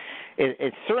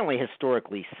 It's certainly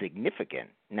historically significant.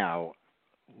 Now,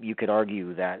 you could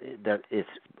argue that it's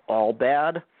all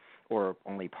bad, or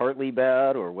only partly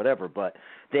bad, or whatever. But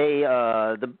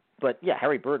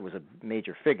Harry Byrd was a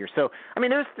major figure. So, I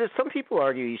mean, there's some people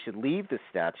argue you should leave the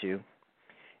statue,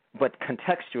 but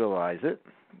contextualize it,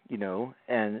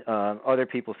 and other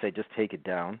people say just take it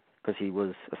down because he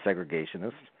was a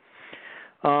segregationist.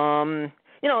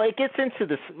 It gets into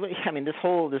this. I mean, this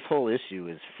whole issue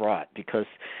is fraught because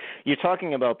you're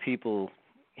talking about people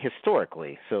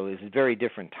historically, so it's very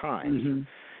different times.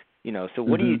 So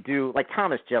what do you do? Like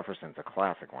Thomas Jefferson's a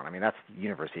classic one. I mean, that's the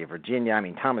University of Virginia. I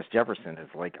mean, Thomas Jefferson is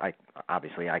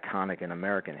obviously iconic in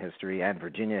American history and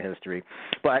Virginia history,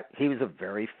 but he was a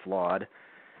very flawed.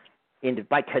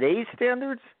 By today's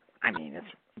standards, I mean,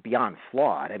 it's beyond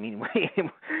flawed. I mean,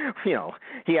 you know,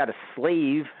 he had a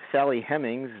slave, Sally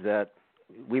Hemings, that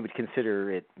we would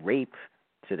consider it rape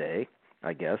today,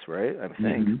 I guess, right? I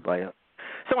think.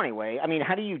 So anyway, I mean,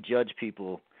 how do you judge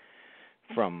people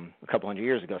from a couple hundred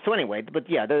years ago? So anyway, but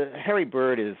yeah, the Harry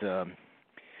Byrd is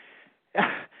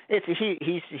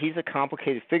he's a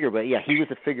complicated figure, but yeah, he was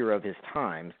a figure of his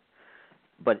times,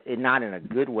 but not in a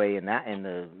good way. In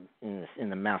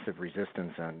the massive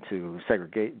resistance to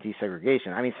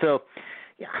desegregation. I mean, so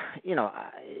yeah, you know,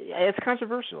 it's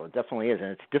controversial. It definitely is,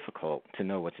 and it's difficult to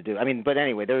know what to do. I mean, but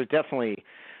anyway, there's definitely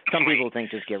some people think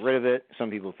just get rid of it. Some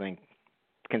people think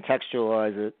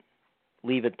contextualize it,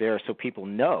 leave it there so people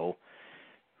know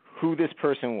who this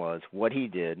person was, what he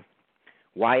did,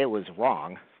 why it was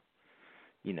wrong,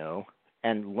 you know,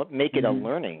 and make it a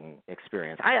learning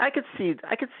experience. I could see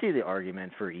the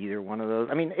argument for either one of those.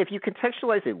 I mean, if you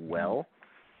contextualize it well,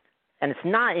 and it's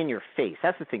not in your face.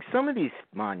 That's the thing. Some of these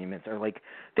monuments are like,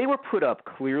 they were put up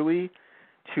clearly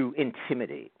to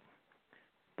intimidate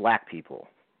black people.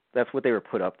 That's what they were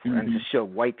put up for, and to show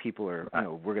white people are, you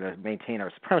know, we're going to maintain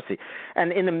our supremacy.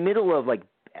 And in the middle of like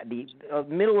the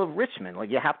middle of Richmond, like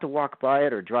you have to walk by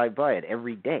it or drive by it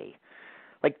every day.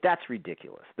 Like that's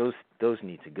ridiculous. Those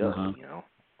need to go, you know.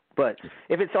 But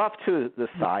if it's off to the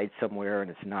side somewhere and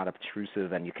it's not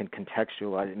obtrusive and you can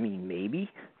contextualize it, I mean, maybe,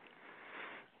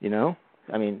 you know.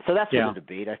 I mean, so that's what the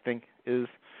debate I think is.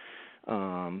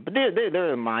 But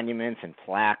there are monuments and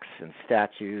plaques and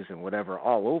statues and whatever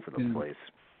all over the place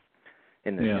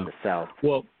in the South.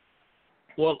 Well,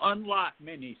 unlike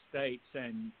many states,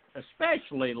 and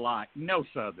especially like no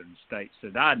southern states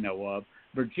that I know of,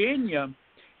 Virginia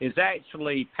is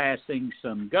actually passing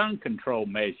some gun control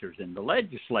measures in the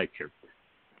legislature.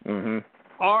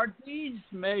 Are these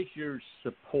measures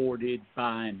supported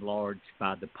by and large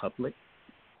by the public?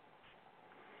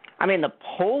 I mean, the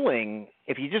polling,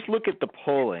 if you just look at the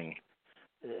polling,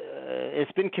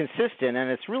 it's been consistent, and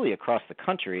it's really across the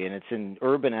country, and it's in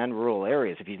urban and rural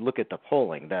areas. If you look at the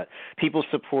polling, that people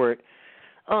support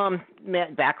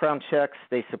background checks.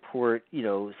 They support, you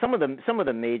know, some of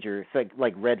the major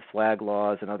like red flag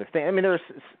laws and other things. I mean,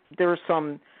 there are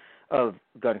some of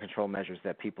gun control measures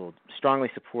that people strongly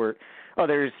support.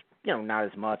 Others, you know, not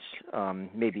as much.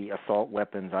 Maybe assault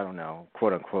weapons, I don't know,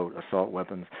 quote unquote assault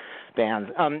weapons bans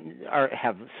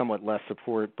have somewhat less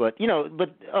support. But you know,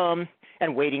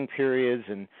 and waiting periods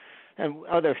and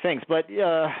other things. But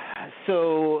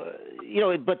so you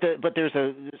know, but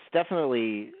there's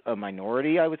definitely a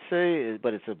minority, I would say,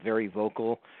 but it's a very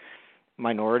vocal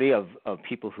minority of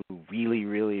people who really,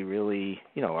 really, really,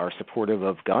 you know, are supportive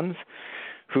of guns,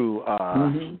 who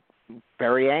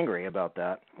very angry about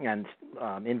that. And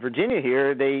in Virginia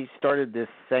here, they started this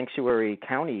sanctuary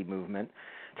county movement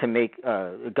to make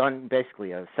a gun,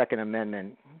 basically a Second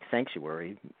Amendment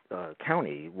sanctuary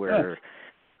county where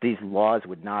these laws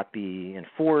would not be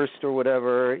enforced or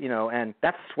whatever, you know, and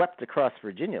that swept across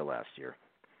Virginia last year.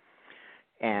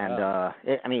 And,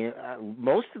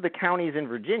 most of the counties in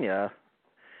Virginia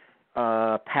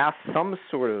passed some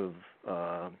sort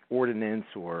of ordinance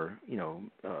or, you know,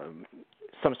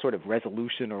 some sort of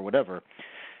resolution or whatever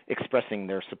expressing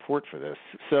their support for this.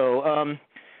 So,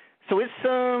 so it's,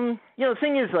 you know, the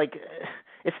thing is, like,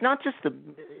 it's not just the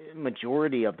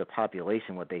majority of the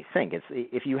population what they think. It's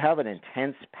if you have an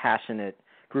intense, passionate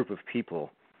group of people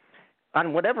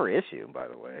on whatever issue, by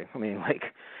the way. I mean, like,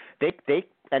 they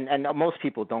and most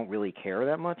people don't really care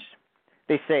that much.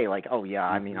 They say, like, oh, yeah,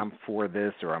 I mean, I'm for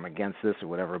this or I'm against this or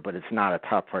whatever, but it's not a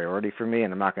top priority for me,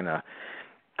 and I'm not going to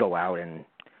go out and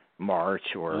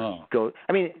march or go.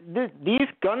 I mean, these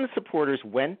gun supporters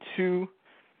went to,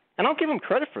 and I'll give them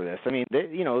credit for this. I mean,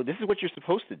 you know, this is what you're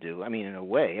supposed to do. I mean, in a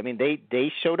way. I mean,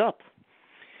 they showed up.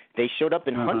 They showed up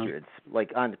in hundreds,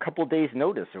 like on a couple of days'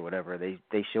 notice or whatever.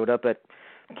 They showed up at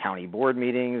county board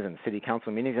meetings and city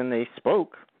council meetings, and they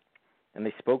spoke, and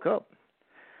they spoke up.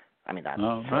 I mean, that's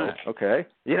okay.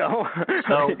 You know.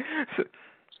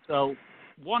 So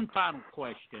one final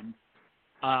question.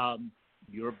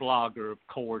 You're a blogger, of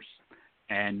course,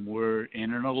 and we're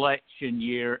in an election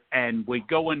year, and we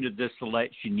go into this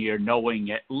election year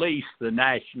knowing at least the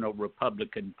National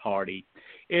Republican Party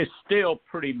is still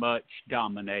pretty much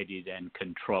dominated and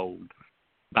controlled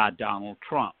by Donald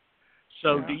Trump.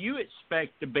 So do you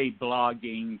expect to be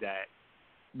blogging that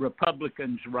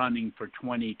Republicans running for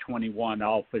 2021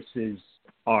 offices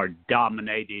are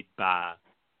dominated by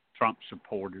Trump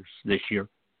supporters this year?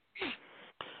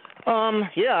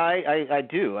 Yeah, I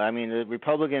do. I mean, the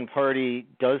Republican Party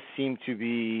does seem to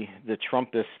be the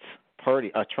Trumpist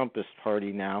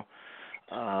party now.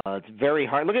 It's very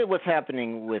hard. Look at what's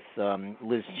happening with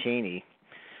Liz Cheney.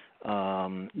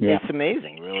 It's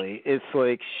amazing, really. It's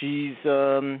like she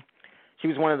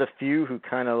was one of the few who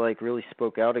kind of like really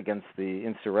spoke out against the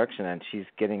insurrection, and she's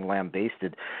getting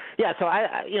lambasted. Yeah, so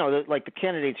like the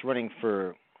candidates running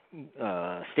for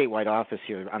statewide office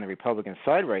here on the Republican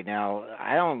side right now,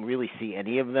 I don't really see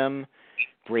any of them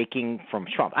breaking from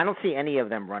Trump. I don't see any of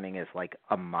them running as like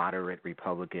a moderate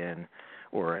Republican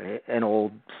or an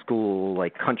old school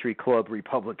like country club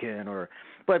Republican,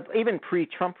 but even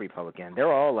pre-Trump Republican.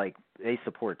 They're all like they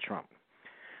support Trump.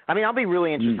 I mean, I'll be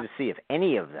really interested to see if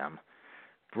any of them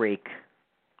break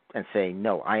and say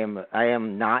no. I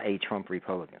am not a Trump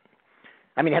Republican.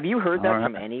 I mean, have you heard that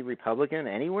from any Republican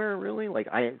anywhere, really? Like,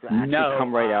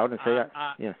 come right out and say that?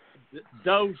 Yeah.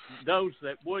 Those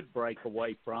that would break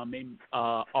away from him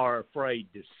are afraid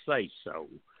to say so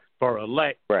for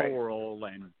electoral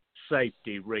and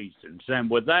safety reasons. And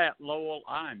with that, Lowell,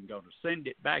 I'm going to send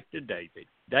it back to David.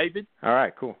 David? All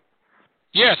right, cool.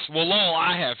 Yes, well, Lowell,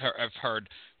 I have heard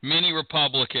many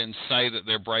Republicans say that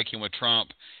they're breaking with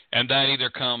Trump, and that either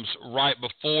comes right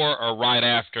before or right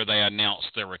after they announce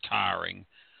they're retiring.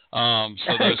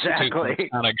 So those two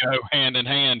kind of go hand in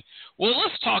hand. Well,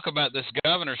 let's talk about this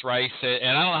governor's race, and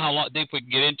I don't know how deep we can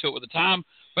get into it with the time,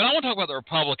 but I want to talk about the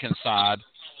Republican side.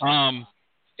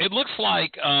 It looks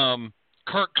like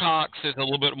Kirk Cox is a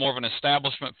little bit more of an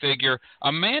establishment figure.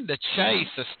 Amanda Chase,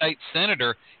 a state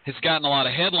senator, has gotten a lot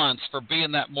of headlines for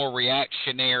being that more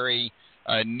reactionary,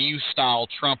 new-style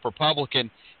Trump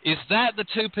Republican. Is that the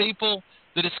two people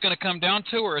that it's going to come down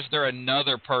to, or is there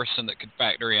another person that could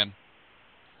factor in?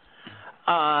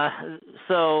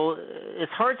 So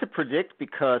it's hard to predict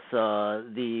because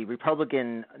the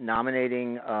Republican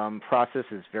nominating process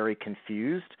is very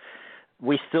confused.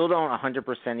 We still don't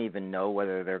 100% even know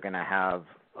whether they're going to have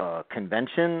a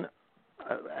convention,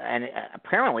 and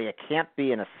apparently it can't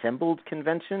be an assembled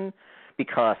convention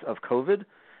because of COVID,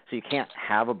 so you can't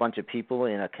have a bunch of people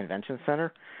in a convention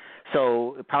center.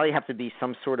 So it probably have to be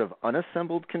some sort of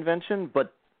unassembled convention,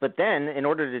 but then in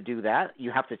order to do that,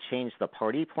 you have to change the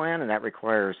party plan, and that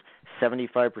requires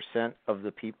 75% of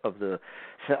the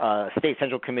state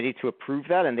central committee to approve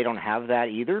that, and they don't have that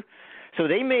either. So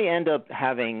they may end up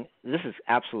having, this is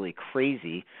absolutely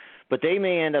crazy, but they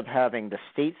may end up having the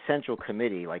state central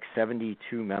committee, like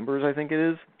 72 members, I think it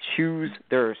is, choose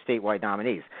their statewide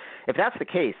nominees. If that's the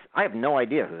case, I have no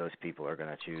idea who those people are going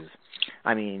to choose.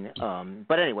 I mean,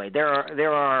 but anyway,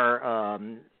 there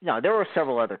are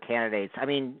several other candidates. I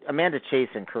mean, Amanda Chase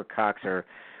and Kirk Cox are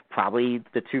probably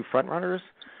the two front runners.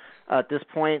 At this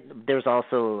point, there's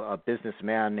also a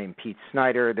businessman named Pete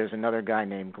Snyder. There's another guy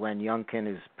named Glenn Youngkin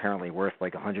who's apparently worth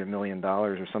like $100 million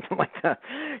or something like that.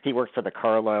 He worked for the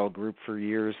Carlyle Group for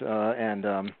years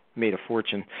and made a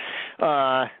fortune.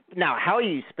 Now, how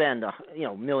you spend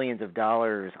millions of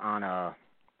dollars on a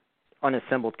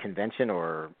unassembled convention,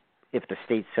 or if the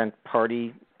state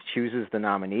party chooses the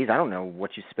nominees, I don't know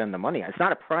what you spend the money on. It's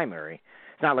not a primary.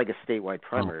 It's not like a statewide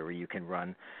primary where you can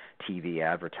run TV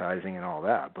advertising and all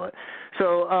that. But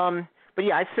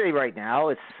yeah, I'd say right now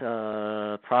it's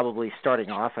probably starting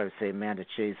off. I would say Amanda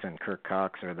Chase and Kirk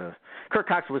Cox Kirk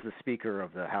Cox was the Speaker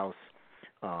of the House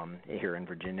here in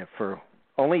Virginia for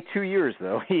only 2 years,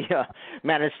 though. He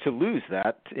managed to lose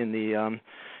that in the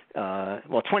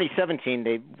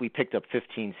 2017. We picked up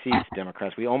 15 seats,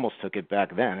 Democrats. We almost took it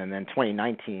back then, and then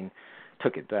 2019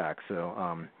 took it back.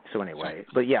 So anyway,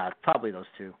 but yeah, probably those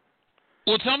two.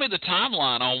 Well, tell me the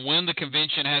timeline on when the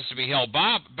convention has to be held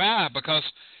by because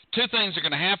two things are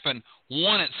going to happen.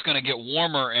 One, it's going to get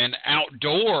warmer and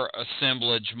outdoor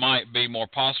assemblage might be more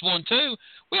possible. And two,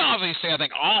 we obviously, I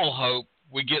think, all hope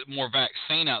we get more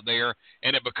vaccine out there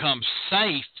and it becomes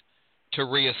safe to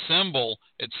reassemble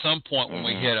at some point when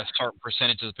we hit a certain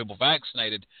percentage of the people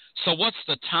vaccinated. So what's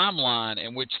the timeline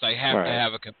in which they have to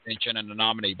have a convention and a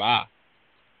nominee by?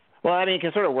 Well, I mean, you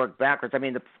can sort of work backwards. I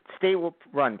mean, the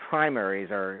state-run primaries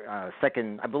are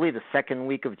I believe the second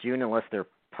week of June, unless they're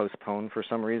postponed for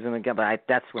some reason again. But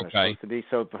that's when it's supposed to be.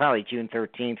 So probably June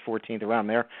 13th, 14th, around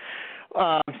there.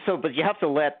 But you have to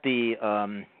let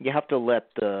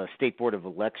the State Board of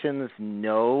Elections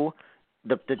know.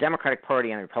 The Democratic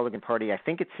Party and the Republican Party, I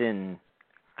think it's in.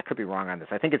 I could be wrong on this.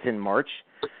 I think it's in March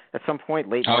at some point,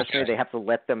 late March. They have to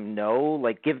let them know.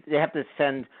 They have to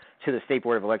send to the State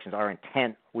Board of Elections our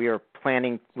intent. We are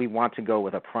planning. We want to go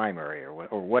with a primary or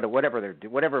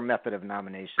whatever method of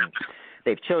nomination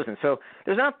they've chosen. So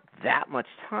there's not that much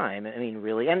time. I mean,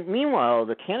 really. And meanwhile,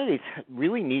 the candidates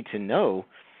really need to know.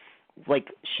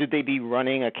 Should they be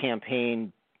running a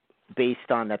campaign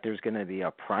based on that there's going to be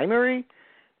a primary,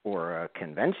 or a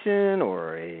convention,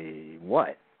 or a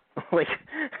what? Like,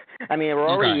 I mean, we're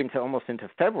already Okay. almost into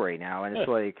February now, and it's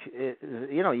like,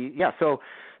 yeah. So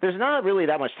there's not really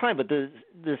that much time. But the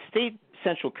state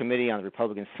central committee on the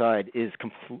Republican side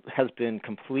has been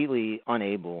completely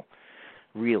unable,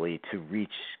 really, to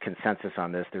reach consensus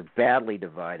on this. They're badly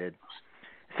divided.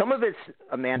 Some of it's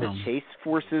Amanda Chase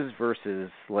forces versus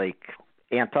like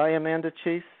anti-Amanda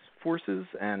Chase forces,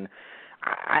 and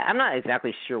I'm not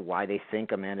exactly sure why they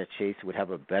think Amanda Chase would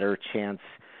have a better chance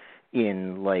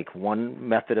in like one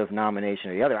method of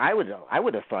nomination or the other. I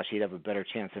would have thought she'd have a better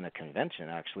chance in a convention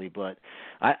actually, but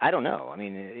I don't know. I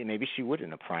mean, maybe she would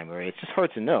in a primary. It's just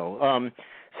hard to know.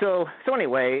 So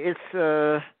anyway,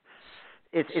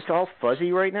 it's all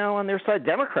fuzzy right now on their side.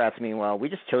 Democrats, meanwhile, we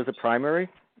just chose a primary.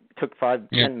 Took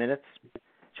 5-10 minutes.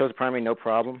 Chose a primary, no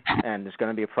problem, and there's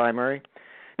going to be a primary.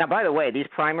 Now, by the way, these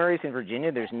primaries in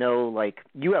Virginia, there's no like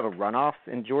you have a runoff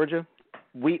in Georgia.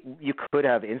 You could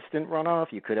have instant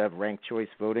runoff. You could have ranked choice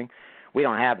voting. We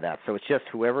don't have that, so it's just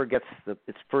whoever gets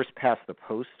it's first past the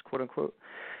post, quote unquote.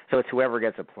 So it's whoever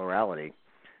gets a plurality.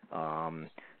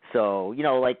 So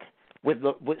like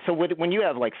when you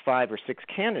have like 5 or 6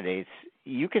 candidates,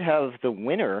 you could have the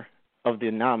winner of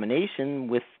the nomination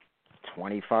with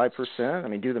 25%. I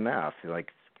mean, do the math. Like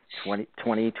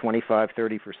 20, 25,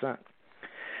 30%.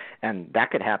 And that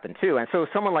could happen too. And so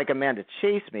someone like Amanda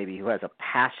Chase, maybe, who has a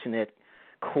passionate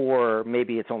core,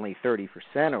 maybe it's only 30%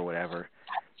 or whatever,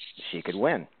 she could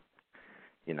win.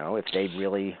 If they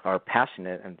really are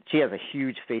passionate. And she has a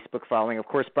huge Facebook following. Of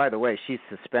course, by the way, she's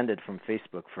suspended from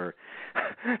Facebook for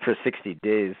 60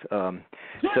 days.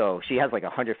 So she has like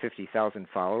 150,000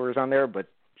 followers on there, but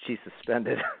she's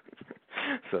suspended.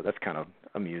 So that's kind of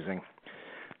amusing.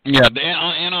 Yeah, the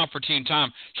inopportune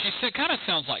time. She kind of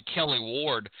sounds like Kelly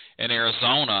Ward in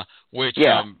Arizona, which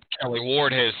Kelly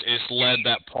Ward has led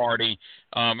that party.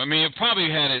 I mean, it probably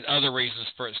had other reasons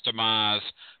for its demise,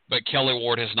 but Kelly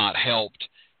Ward has not helped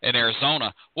in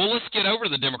Arizona. Well, let's get over to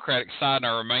the Democratic side in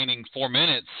our remaining 4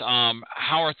 minutes.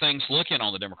 How are things looking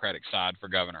on the Democratic side for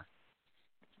governor?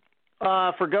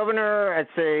 For governor, I'd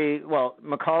say, well,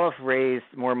 McAuliffe raised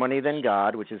more money than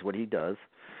God, which is what he does.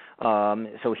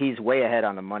 So he's way ahead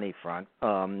on the money front.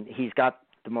 He's got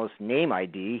the most name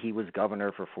ID. He was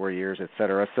governor for 4 years, et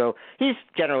cetera. So he's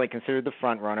generally considered the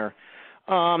front runner.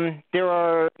 There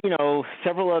are,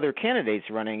 several other candidates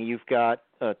running. You've got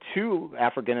 2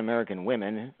 African-American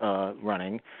women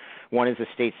running. One is a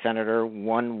state senator.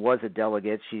 One was a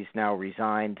delegate. She's now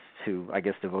resigned to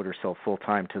devote herself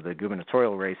full-time to the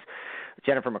gubernatorial race.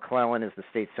 Jennifer McClellan is the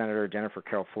state senator. Jennifer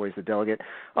Carroll Foy is the delegate.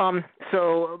 And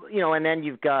then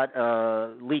you've got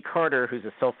Lee Carter, who's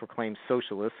a self-proclaimed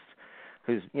socialist,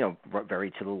 who's,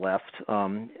 very to the left.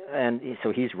 And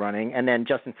so he's running. And then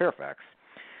Justin Fairfax.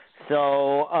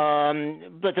 So,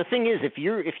 but the thing is, if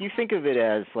you think of it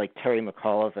as like Terry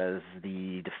McAuliffe as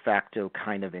the de facto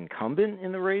kind of incumbent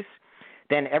in the race,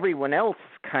 then everyone else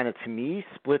kind of, to me,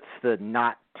 splits the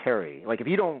not Terry. Like if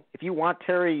you want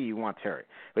Terry, you want Terry.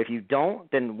 But if you don't,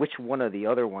 then which one of the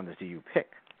other ones do you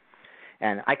pick?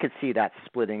 And I could see that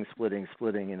splitting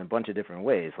in a bunch of different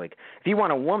ways. Like if you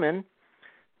want a woman,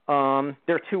 there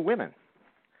are 2 women.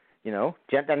 And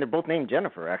they're both named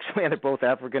Jennifer, actually, and they're both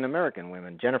African-American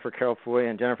women, Jennifer Carroll Foy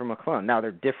and Jennifer McClellan. Now,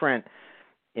 they're different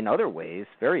in other ways,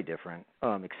 very different,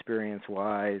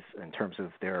 experience-wise, in terms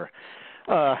of their,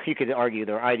 you could argue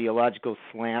their ideological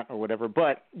slant or whatever.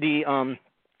 But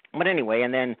but anyway,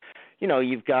 and then,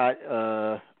 you've got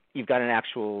an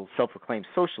actual self-proclaimed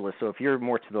socialist. So if you're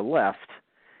more to the left,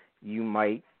 you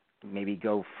might maybe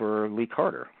go for Lee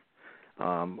Carter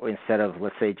instead of,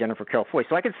 let's say, Jennifer Carroll Foy.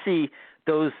 So I could see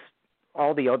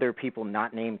all the other people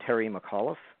not named Terry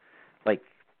McAuliffe, like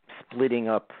splitting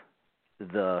up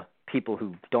the people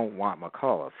who don't want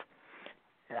McAuliffe.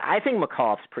 I think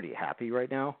McAuliffe's pretty happy right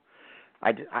now.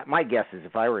 My guess is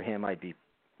if I were him, I'd be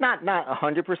not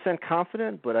 100%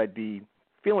 confident, but I'd be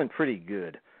feeling pretty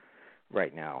good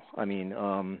right now. I mean,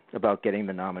 about getting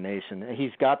the nomination.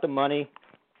 He's got the money,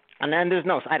 and then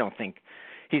I don't think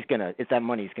that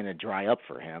money's gonna dry up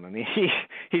for him. I mean,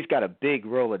 he's got a big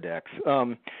Rolodex.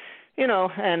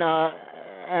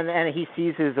 And he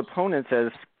sees his opponents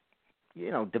as,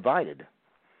 divided.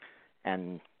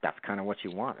 And that's kind of what you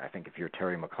want, I think, if you're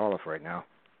Terry McAuliffe right now.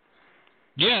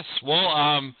 Yes.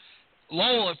 Well,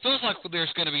 Lowell, it feels like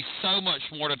there's going to be so much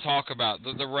more to talk about.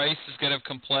 The race is going to have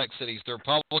complexities. The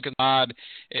Republican side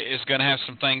is going to have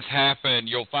some things happen.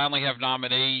 You'll finally have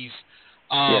nominees.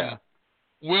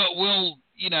 We'll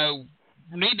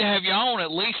need to have you on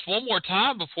at least one more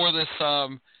time before this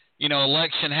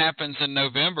election happens in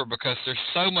November, because there's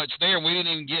so much there. We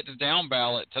didn't even get to down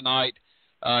ballot tonight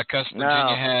because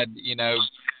Virginia had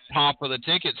top of the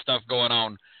ticket stuff going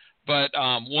on. But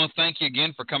want to thank you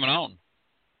again for coming on.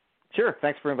 Sure.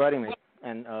 Thanks for inviting me,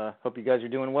 and hope you guys are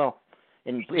doing well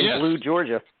in Yes. Blue,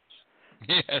 Georgia.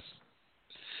 Yes.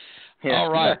 Yeah.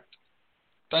 All right.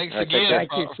 Thanks again.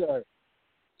 Thank you, sir.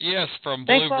 Yes, from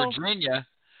Thanks, Blue, Lowell. Virginia.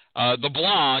 The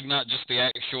blog, not just the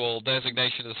actual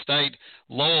designation of the state,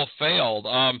 Lowell Feld.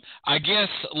 I guess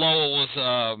Lowell was,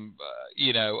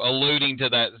 alluding to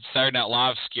that Saturday Night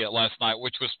Live skit last night,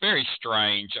 which was very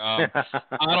strange. I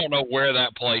don't know where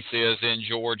that place is in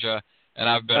Georgia, and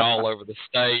I've been all over the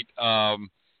state.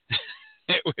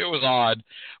 It was odd,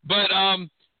 but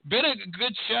been a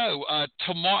good show.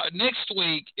 Next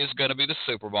week is going to be the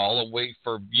Super Bowl, and we,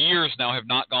 for years now, have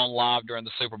not gone live during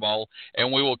the Super Bowl,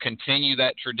 and we will continue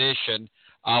that tradition.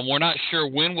 We're not sure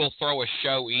when we'll throw a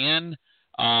show in,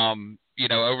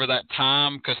 over that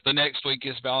time, because the next week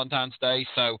is Valentine's Day.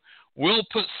 So we'll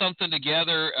put something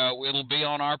together. It'll be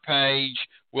on our page.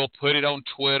 We'll put it on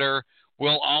Twitter.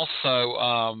 We'll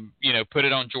also, put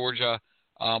it on Georgia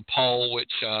poll,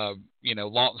 which,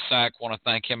 Lawton Sack, want to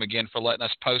thank him again for letting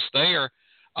us post there.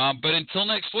 But until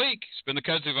next week, it's been the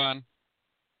Kudzu Vine.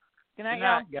 Good night, Good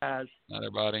night, guys. Night,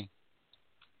 everybody.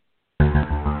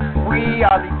 We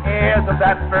are the heirs of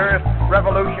that first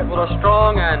revolution. Will a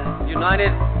strong and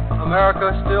united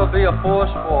America still be a force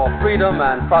for freedom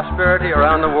and prosperity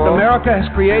around the world? America has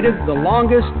created the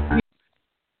longest